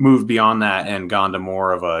moved beyond that and gone to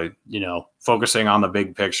more of a, you know, focusing on the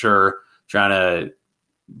big picture, trying to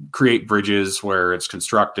create bridges where it's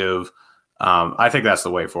constructive. I think that's the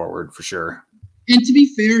way forward for sure. And to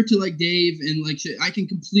be fair to like Dave and like shit, I can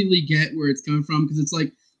completely get where it's coming from because it's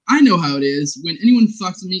like, I know how it is when anyone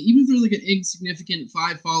fucks with me, even if they're like an insignificant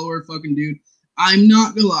 5-follower fucking dude, I'm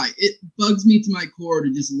not gonna lie, it bugs me to my core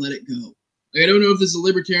to just let it go. Like I don't know if this is a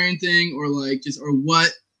libertarian thing or like just or what,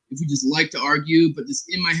 if we just like to argue, but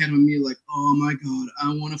just in my head I'm like, oh my god, I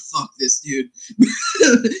want to fuck this dude.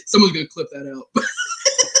 Someone's gonna clip that out.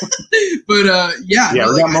 But yeah, we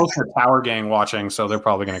like, got most of the Tower Gang watching, so they're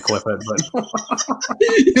probably gonna clip it. But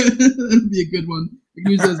that'd be a good one. I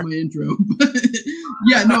can use that as my intro. But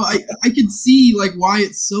yeah, no, I could see like why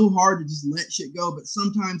it's so hard to just let shit go, but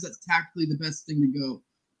sometimes that's tactically the best thing to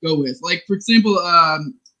go with. Like for example,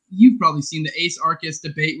 you've probably seen the Ace Arcus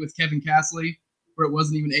debate with Kevin Castley, where it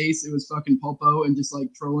wasn't even Ace, it was fucking Pulpo and just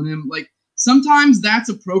like trolling him. Like sometimes that's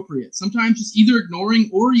appropriate. Sometimes just either ignoring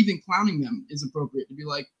or even clowning them is appropriate to be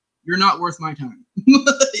like, you're not worth my time.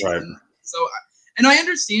 Right. And I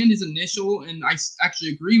understand his initial, and I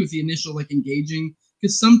actually agree with the initial like engaging,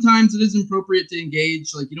 because sometimes it is appropriate to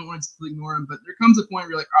engage. Like you don't want to completely ignore him, but there comes a point where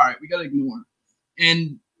you're like, all right, we got to ignore.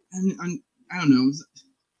 And I don't know.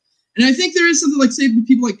 And I think there is something like, say, with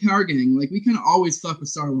people like Tower Gang, like we kind of always fuck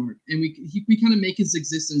with Starlark, and we kind of make his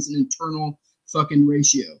existence an internal fucking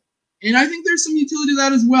ratio. And I think there's some utility to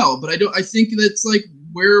that as well. But I think that's like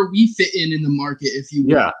where we fit in the market, if you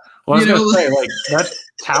will. Yeah. Well, I was going to say, like, that's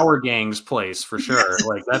Tower Gang's place for sure.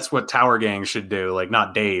 Like, that's what Tower Gang should do. Like,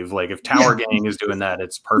 not Dave. Like, if Tower Gang is doing that,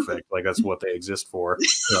 it's perfect. Like, that's what they exist for.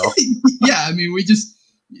 So. Yeah, I mean, it's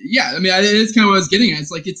kind of what I was getting at.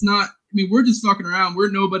 It's like, it's not, I mean, we're just fucking around.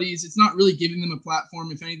 We're nobodies. It's not really giving them a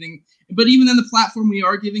platform, if anything. But even then, the platform we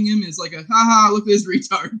are giving him is like a, haha, look at this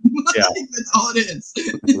retard. Yeah. That's all it is.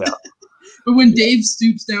 Yeah. But when Dave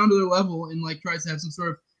stoops down to their level and like tries to have some sort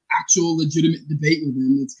of actual legitimate debate with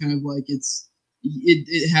them, it's kind of like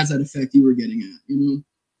it has that effect you were getting at, you know?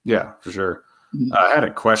 Yeah, for sure. I had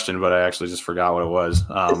a question, but I actually just forgot what it was.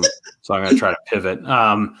 So I'm going to try to pivot.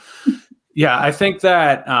 Yeah, I think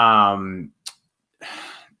that,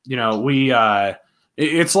 you know,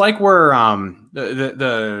 it's like we're,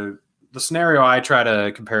 the scenario I try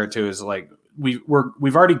to compare it to is like, we've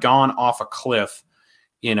already gone off a cliff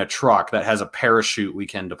in a truck that has a parachute we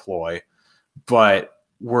can deploy, but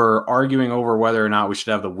we're arguing over whether or not we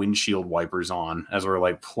should have the windshield wipers on as we're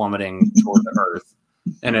like plummeting toward the earth.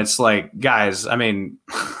 And it's like, guys, I mean,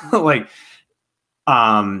 like,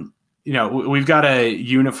 you know, we've got to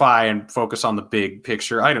unify and focus on the big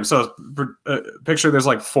picture item. So picture there's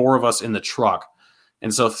like 4 of us in the truck.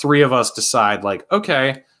 And so 3 of us decide like,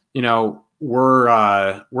 okay, you know, we're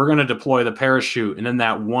going to deploy the parachute. And then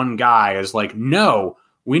that one guy is like, no,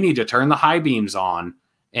 we need to turn the high beams on.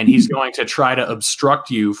 And he's going to try to obstruct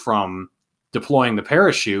you from deploying the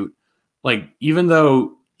parachute. Like, even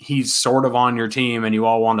though he's sort of on your team and you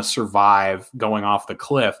all want to survive going off the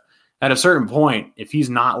cliff, at a certain point, if he's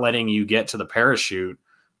not letting you get to the parachute,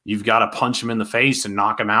 you've got to punch him in the face and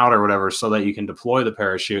knock him out or whatever so that you can deploy the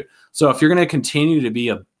parachute. So if you're going to continue to be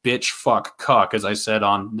a bitch fuck cuck, as I said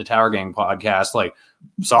on the Tower Gang podcast, like,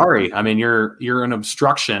 sorry, I mean, you're an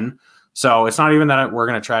obstruction. So it's not even that we're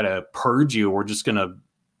going to try to purge you. We're just going to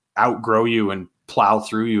outgrow you and plow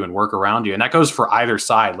through you and work around you. And that goes for either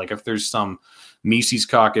side. Like if there's some Mises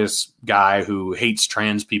Caucus guy who hates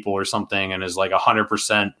trans people or something and is like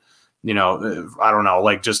 100%, you know, I don't know,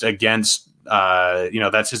 like just against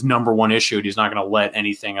that's his number one issue. And he's not going to let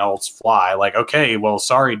anything else fly. Like, okay, well,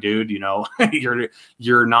 sorry, dude,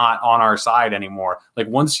 you're not on our side anymore. Like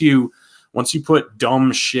once you put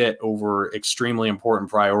dumb shit over extremely important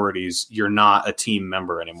priorities, you're not a team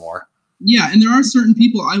member anymore. Yeah, and there are certain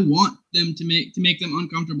people I want them to make them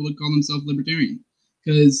uncomfortable to call themselves libertarian.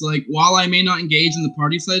 Because, like, while I may not engage in the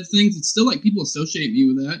party side of things, it's still like people associate me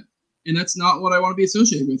with that. And that's not what I want to be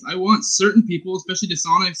associated with. I want certain people, especially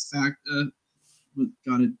dishonest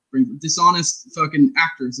dishonest fucking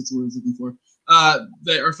actors, that's what I was looking for,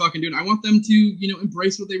 that are fucking doing. I want them to,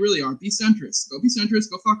 embrace what they really are. Be centrist. Go be centrist.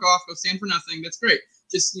 Go fuck off. Go stand for nothing. That's great.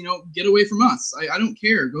 Just, get away from us. I don't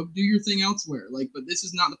care. Go do your thing elsewhere. Like, but this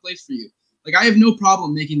is not the place for you. Like, I have no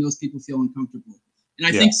problem making those people feel uncomfortable. And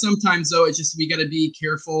I think sometimes, though, it's just we got to be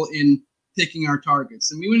careful in picking our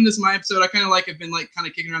targets. And we went into this my episode. I kind of have been kind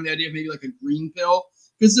of kicking around the idea of maybe like a green pill,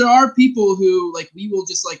 because there are people who we will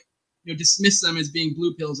just dismiss them as being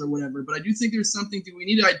blue pills or whatever. But I do think there's something we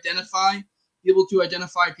need to be able to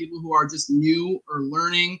identify people who are just new or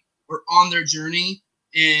learning or on their journey,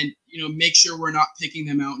 and make sure we're not picking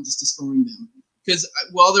them out and just destroying them. Because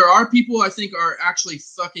while there are people I think are actually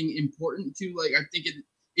fucking important to, I think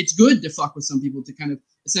it's good to fuck with some people to kind of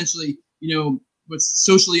essentially,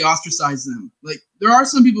 socially ostracize them. Like, there are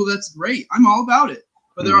some people that's great. I'm all about it.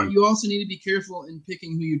 But you also need to be careful in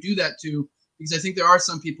picking who you do that to, because I think there are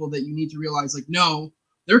some people that you need to realize, no,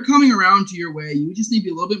 they're coming around to your way. You just need to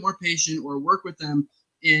be a little bit more patient or work with them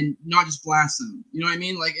and not just blast them. You know what I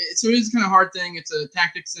mean? So it is kind of hard thing. It's a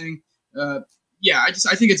tactics thing. I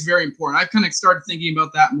think it's very important. I've kind of started thinking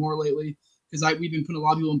about that more lately, because we've been putting a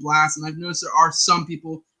lot of people in blast, and I've noticed there are some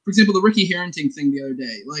people, for example, the Ricky Harrington thing the other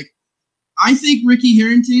day. I think Ricky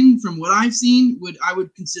Harrington, from what I've seen, I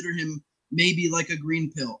would consider him maybe like a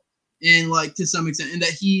green pill, and to some extent, and that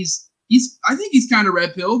I think he's kind of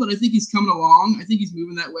red pilled, and I think he's coming along. I think he's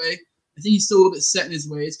moving that way. I think he's still a little bit set in his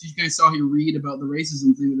ways, because you kind of saw him read about the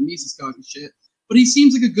racism thing with the Mises cock and shit. But he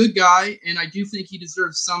seems like a good guy, and I do think he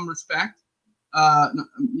deserves some respect.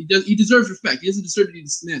 He deserves respect. He doesn't deserve to be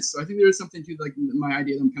dismissed. So I think there is something to my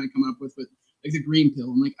idea that I'm kind of coming up with the green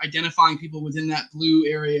pill, and identifying people within that blue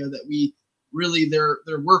area that we really they're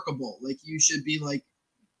workable. You should be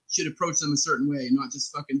should approach them a certain way, and not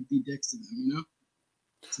just fucking be dicks to them.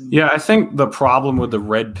 So. Yeah, I think the problem with the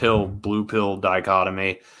red pill blue pill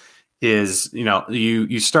dichotomy is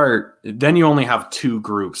you start, then you only have two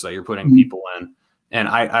groups that you're putting people in. And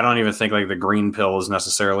I don't even think the green pill is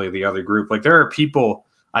necessarily the other group. There are people,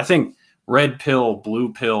 I think red pill,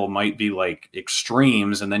 blue pill might be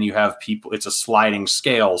extremes. And then you have people, it's a sliding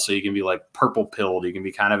scale. So you can be purple pilled. You can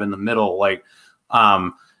be kind of in the middle.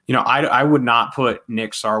 I would not put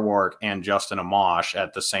Nick Sarwark and Justin Amash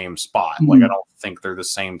at the same spot. I don't think they're the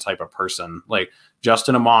same type of person.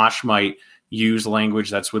 Justin Amash might use language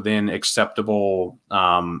that's within acceptable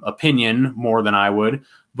opinion more than I would,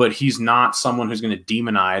 but he's not someone who's going to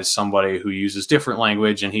demonize somebody who uses different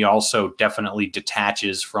language. And he also definitely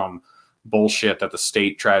detaches from bullshit that the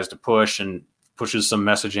state tries to push, and pushes some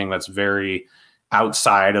messaging that's very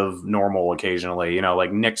outside of normal occasionally.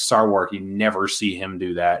 Nick Sarwark, you never see him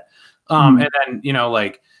do that. And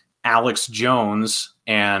then, Alex Jones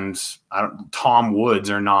and Tom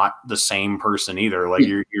Woods are not the same person either.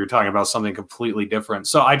 You're talking about something completely different.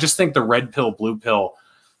 So I just think the red pill, blue pill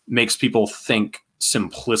makes people think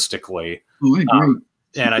simplistically. Oh, I agree.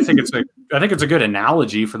 And I think it's a good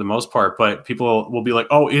analogy for the most part, but people will be like,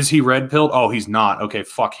 oh, is he red pilled? Oh, he's not. Okay,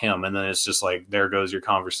 fuck him. And then it's just there goes your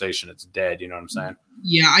conversation. It's dead. You know what I'm saying?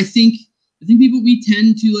 Yeah, I think we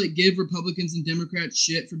tend to give Republicans and Democrats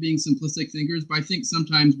shit for being simplistic thinkers, but I think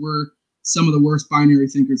sometimes we're some of the worst binary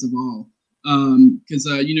thinkers of all. Because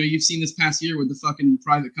you've seen this past year with the fucking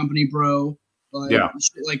private company bro,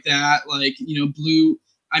 shit like that. Blue.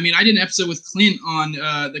 I mean, I did an episode with Clint on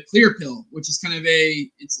the clear pill, which is kind of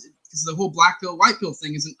it's because the whole black pill, white pill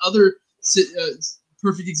thing is another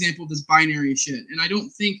perfect example of this binary shit. And I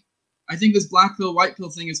think this black pill, white pill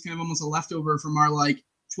thing is kind of almost a leftover from our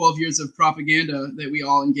 12 years of propaganda that we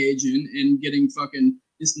all engage in, and getting fucking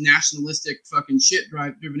this nationalistic fucking shit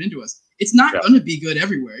driven into us. It's not going to be good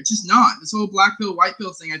everywhere. It's just not. This whole black pill, white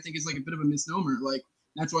pill thing, I think, is a bit of a misnomer.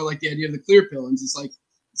 That's why I like the idea of the clear pill. And it's just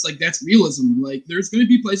that's realism. There's going to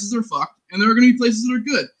be places that are fucked, and there are going to be places that are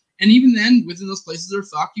good. And even then, within those places that are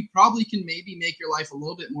fucked, you probably can maybe make your life a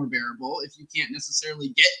little bit more bearable if you can't necessarily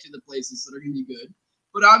get to the places that are going to be good.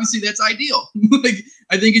 But obviously, that's ideal.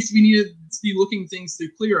 I think we need to be looking things through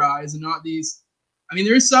clear eyes and not these. I mean,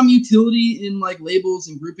 there is some utility in labels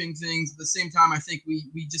and grouping things. At the same time, I think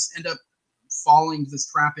we just end up falling to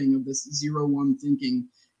this trapping of this 0-1 thinking.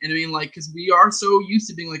 And I mean, like, because we are so used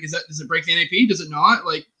to being like, does it break the NAP? Does it not?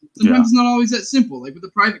 Like, sometimes it's not always that simple. Like with the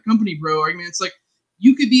private company bro argument, it's like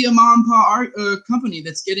you could be a mom and pop company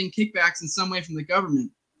that's getting kickbacks in some way from the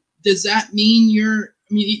government. Does that mean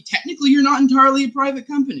technically you're not entirely a private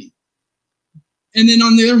company? And then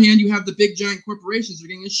on the other hand, you have the big giant corporations that are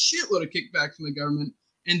getting a shitload of kickbacks from the government,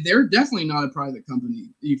 and they're definitely not a private company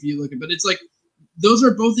if you look at it. But it's like those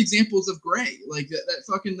are both examples of gray. Like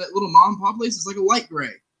that little mom and pop place is like a light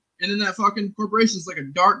gray. And then that fucking corporation is like a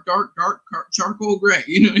dark charcoal gray.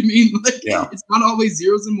 You know what I mean? Like, it's not always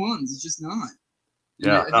zeros and ones. It's just not.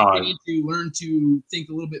 And I think we need to learn to think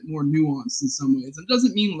a little bit more nuanced in some ways. It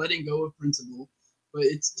doesn't mean letting go of principle, but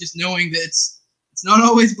it's just knowing that it's not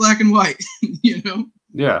always black and white. You know?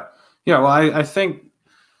 Yeah. Well, I think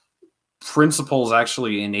principles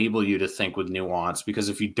actually enable you to think with nuance, because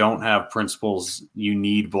if you don't have principles, you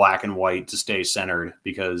need black and white to stay centered,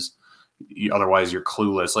 because otherwise you're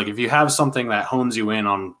clueless. Like if you have something that hones you in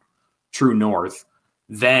on true north,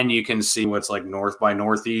 then you can see what's like north by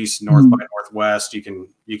northeast, north by northwest. You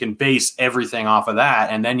can base everything off of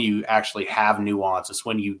that, and then you actually have nuance. It's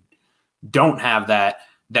when you don't have that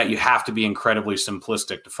you have to be incredibly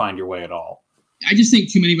simplistic to find your way at all. I just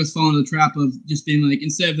think too many of us fall into the trap of just being like,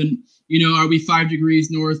 instead of are we 5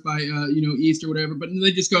 degrees north by east or whatever, but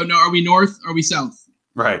they just go, no, are we north? Are we south?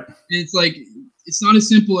 Right. And it's like, it's not as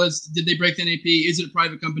simple as, did they break the NAP? Is it a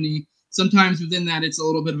private company? Sometimes within that, it's a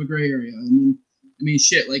little bit of a gray area. I mean,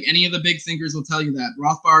 shit, like any of the big thinkers will tell you that.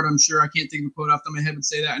 Rothbard, I'm sure, I can't think of a quote off the top of my head, would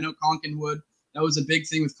say that. I know Konkin would. That was a big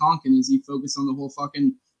thing with Konkin, is he focused on the whole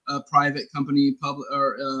fucking private company,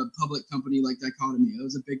 public company like dichotomy. That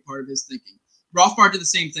was a big part of his thinking. Rothbard did the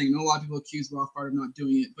same thing. I know a lot of people accuse Rothbard of not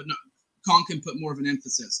doing it, but no, Konkin put more of an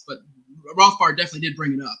emphasis. But Rothbard definitely did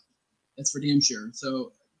bring it up. That's for damn sure.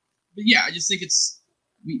 So, but yeah, I just think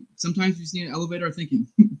sometimes we just need to elevate our thinking,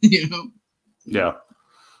 you know?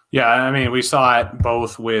 Yeah, I mean, we saw it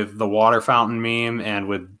both with the water fountain meme and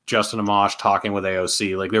with Justin Amash talking with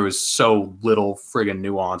AOC. Like, there was so little friggin'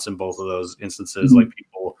 nuance in both of those instances. Like,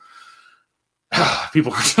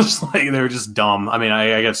 people were just like, they were just dumb. I mean,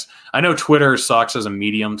 I guess I know Twitter sucks as a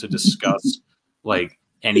medium to discuss like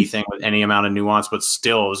anything with any amount of nuance, but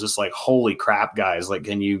still, it was just like, holy crap, guys! Like,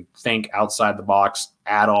 can you think outside the box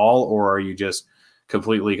at all, or are you just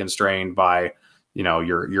completely constrained by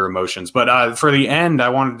your emotions? But for the end, I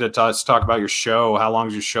wanted to talk about your show. How long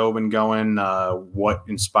has your show been going? What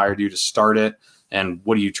inspired you to start it, and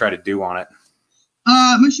what do you try to do on it?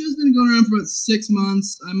 My show's been going around for about 6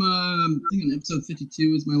 months. I think on episode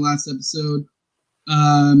 52 is my last episode.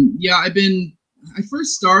 I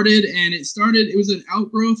first started, and it was an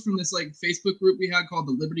outgrowth from this like Facebook group we had called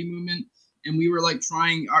the Liberty Movement, and we were like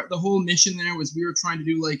the whole mission there was we were trying to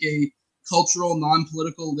do like a cultural,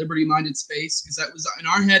 non-political, liberty-minded space, because that was in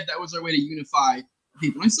our head, that was our way to unify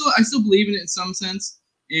people. And I still believe in it in some sense,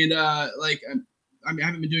 and I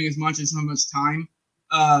haven't been doing as much, I just don't have much time.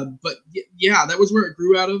 But yeah, that was where it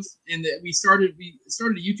grew out of, and that we started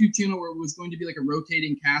a YouTube channel where it was going to be like a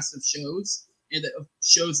rotating cast of shows, and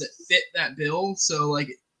shows that fit that bill. So like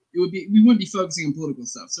we wouldn't be focusing on political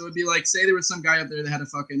stuff. So it'd be like, say there was some guy up there that had a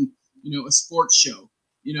fucking a sports show.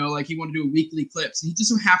 Like he wanted to do a weekly clips, and he just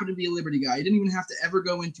so happened to be a Liberty guy. He didn't even have to ever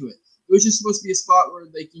go into it. It was just supposed to be a spot where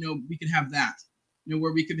like we could have that,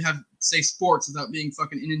 where we could have say sports without being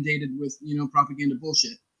fucking inundated with propaganda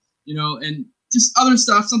bullshit, and just other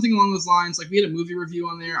stuff, something along those lines. Like we had a movie review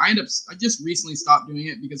on there. I just recently stopped doing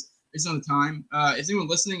it because there's no time. If anyone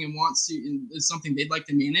listening and wants to, and is something they'd like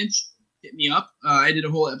to manage, hit me up. I did a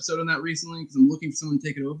whole episode on that recently because I'm looking for someone to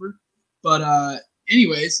take it over. But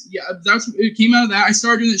anyways, yeah, it came out of that. I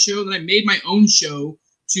started doing the show, then I made my own show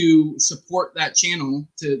to support that channel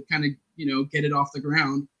to kind of get it off the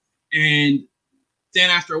ground. And then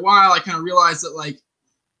after a while, I kind of realized that like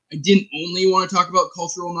I didn't only want to talk about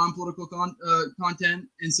cultural, non-political content,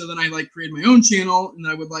 and so then I like created my own channel, and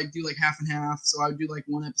I would like do like half and half. So I would do like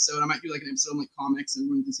one episode. I might do like an episode on like comics, and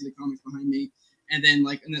everyone can see the comics behind me. And then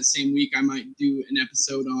like in that same week, I might do an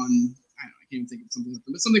episode on I can't even think of something like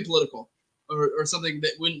that, but something political or something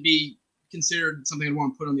that wouldn't be considered something I'd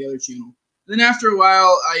want to put on the other channel. And then after a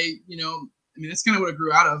while, that's kind of what it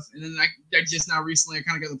grew out of. And then I just now recently, I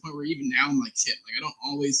kind of got to the point where even now I'm like, shit, like I don't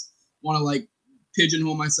always want to like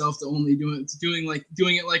pigeonhole myself to only doing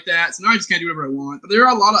it like that. So now I just can't do whatever I want. But there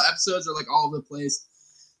are a lot of episodes that are like all over the place.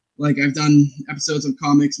 Like I've done episodes of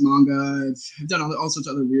comics, manga. I've done all sorts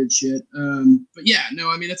of other weird shit. But yeah,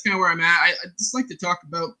 no, that's kind of where I'm at. I just like to talk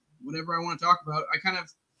about whatever I want to talk about.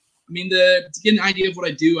 To get an idea of what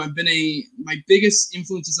I do, my biggest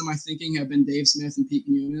influences on my thinking have been Dave Smith and Pete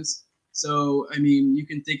Quinones. So, I mean, you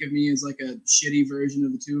can think of me as like a shitty version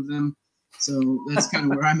of the two of them. So that's kind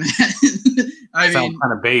of where I'm at. I Sounds mean,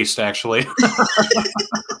 kind of based, actually.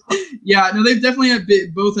 yeah, no, they've definitely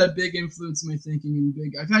both had big influence in my thinking and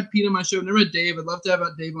big. I've had Pete on my show. Never had Dave. I'd love to have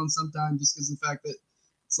Dave on sometime, just because of the fact that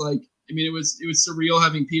it's like, I mean, it was surreal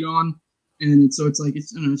having Pete on, and it's like I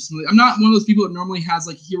don't know. I'm not one of those people that normally has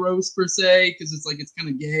like heroes per se, because it's like it's kind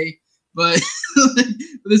of gay. But at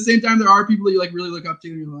the same time, there are people that you like really look up to,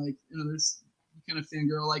 and you're like, there's kind of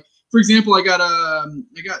fangirl. Like, for example, I got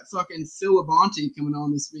fucking Phil Labonte coming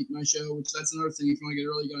on this week, my show, which that's another thing. If you want to get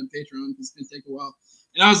early, go on Patreon, because it's gonna take a while.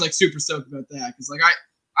 And I was like super stoked about that, because like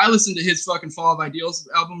I listened to his fucking Fall of Ideals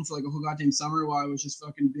album for like a whole goddamn summer while I was just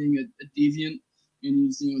fucking being a deviant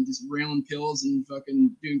and just railing pills and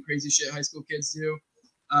fucking doing crazy shit high school kids do.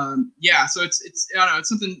 Yeah, so it's I don't know, it's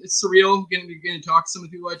something, it's surreal getting to talk to some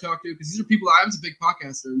of the people I talk to, because these are people I was a big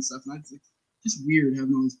podcaster and stuff, and it's like just weird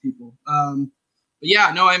having all these people. But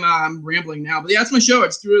yeah, no, I'm rambling now. But yeah, it's my show.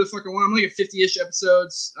 It's through the fucking one. I'm like at 50-ish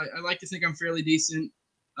episodes. I like to think I'm fairly decent.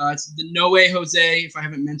 It's the No Way Jose, if I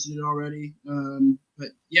haven't mentioned it already. But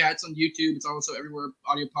yeah, it's on YouTube. It's also everywhere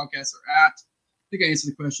audio podcasts are at. I think I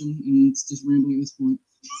answered the question, and it's just rambling at this point.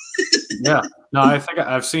 Yeah. No, I think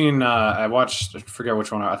I've seen, I watched, I forget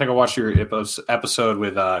which one. I think I watched your episode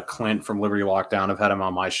with Clint from Liberty Lockdown. I've had him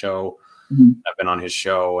on my show. Mm-hmm. I've been on his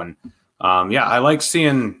show. And yeah, I like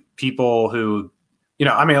seeing people who,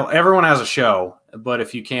 I mean, everyone has a show, but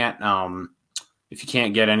if you can't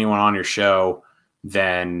get anyone on your show,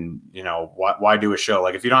 then, why do a show?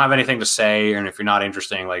 Like, if you don't have anything to say, and if you're not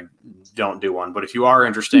interesting, like, don't do one. But if you are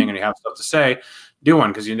interesting and you have stuff to say, do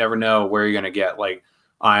one, because you never know where you're going to get. Like,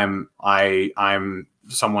 I'm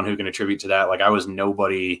someone who can attribute to that. Like, I was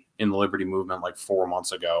nobody in the Liberty movement like 4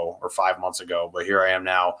 months ago or 5 months ago, but here I am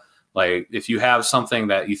now. Like, if you have something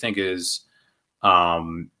that you think is a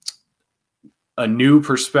new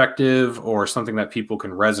perspective, or something that people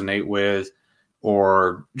can resonate with,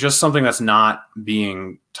 or just something that's not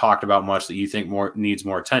being talked about much that you think needs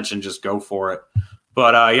more attention, just go for it.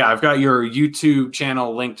 But yeah, I've got your YouTube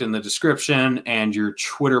channel linked in the description and your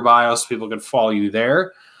Twitter bio, so people can follow you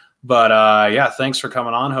there. But yeah, thanks for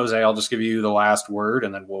coming on, Jose. I'll just give you the last word,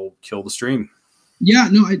 and then we'll kill the stream. Yeah,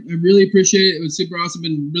 no, I really appreciate it. It was super awesome.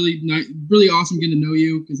 Been really awesome getting to know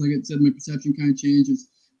you, because like I said, my perception kind of changed.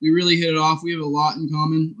 We really hit it off. We have a lot in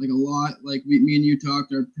common, like a lot. Like me and you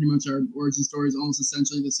talked, our pretty much our origin story is almost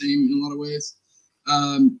essentially the same in a lot of ways.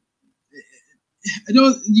 I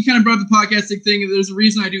know you kind of brought up the podcasting thing. There's a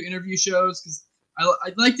reason I do interview shows, because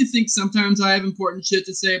I'd like to think sometimes I have important shit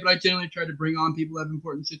to say, but I generally try to bring on people who have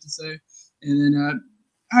important shit to say. And then,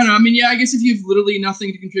 I don't know. I mean, yeah, I guess if you have literally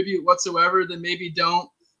nothing to contribute whatsoever, then maybe don't.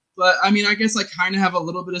 But I mean, I guess I kind of have a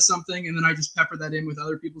little bit of something, and then I just pepper that in with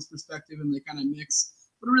other people's perspective, and they kind of mix.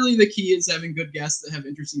 But really, the key is having good guests that have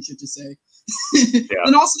interesting shit to say. Yeah.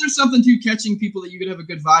 And also, there's something to catching people that you could have a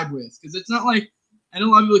good vibe with, because it's not like, I know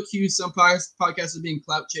a lot of people accuse some podcasts of being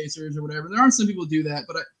clout chasers or whatever. There are some people who do that,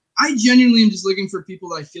 but I genuinely am just looking for people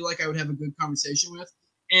that I feel like I would have a good conversation with.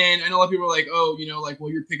 And I know a lot of people are like, oh, like,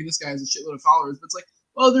 well, you're picking this guy as a shitload of followers. But it's like,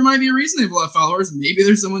 well, there might be a reason they have a lot of followers. Maybe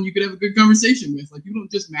there's someone you could have a good conversation with. Like, you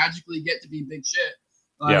don't just magically get to be big shit.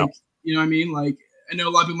 Like, yeah. You know what I mean? Like, I know a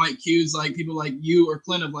lot of people might accuse like people like you or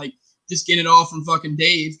Clint of like just getting it all from fucking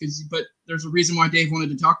Dave, but there's a reason why Dave wanted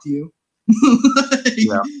to talk to you. Like,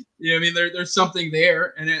 yeah. You know what I mean? There's something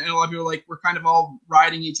there, and a lot of people are like, we're kind of all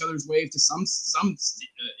riding each other's wave to some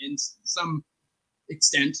in some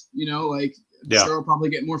extent. Like, yeah. Sure, I'll probably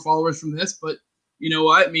get more followers from this, but you know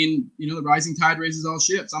what? I mean, the rising tide raises all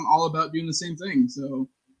ships. I'm all about doing the same thing. So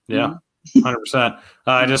yeah. 100%.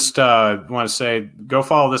 I just want to say, go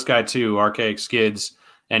follow this guy too, Archaic Skids,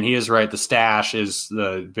 and he is right. The stash is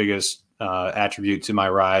the biggest attribute to my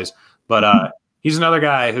rise, but he's another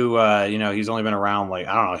guy who he's only been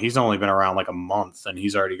around he's only been around like a month, and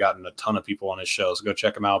he's already gotten a ton of people on his show. So go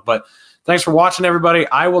check him out. But thanks for watching, everybody.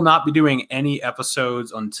 I will not be doing any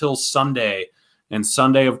episodes until Sunday, and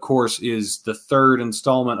Sunday, of course, is the third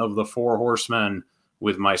installment of the Four Horsemen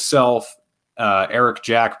with myself, Eric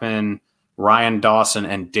Jackman, Ryan Dawson,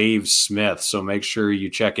 and Dave Smith. So make sure you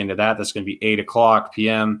check into that. That's going to be 8:00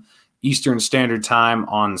 p.m. Eastern Standard Time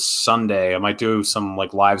on Sunday. I might do some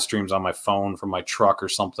like live streams on my phone from my truck or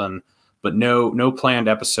something, but no planned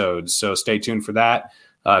episodes. So stay tuned for that.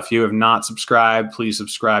 If you have not subscribed, please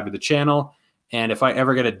subscribe to the channel. And if I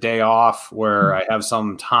ever get a day off where I have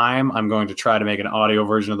some time, I'm going to try to make an audio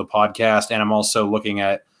version of the podcast. And I'm also looking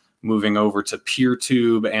at moving over to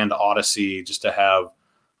PeerTube and Odyssey just to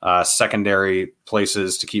have secondary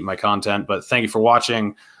places to keep my content. But thank you for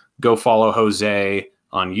watching. Go follow Jose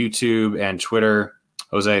on YouTube and Twitter.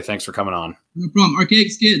 Jose, thanks for coming on. No problem.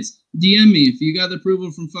 Archaic Skids, DM me if you got the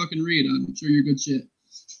approval from fucking Reed. I'm sure you're good shit.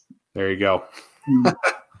 There you go.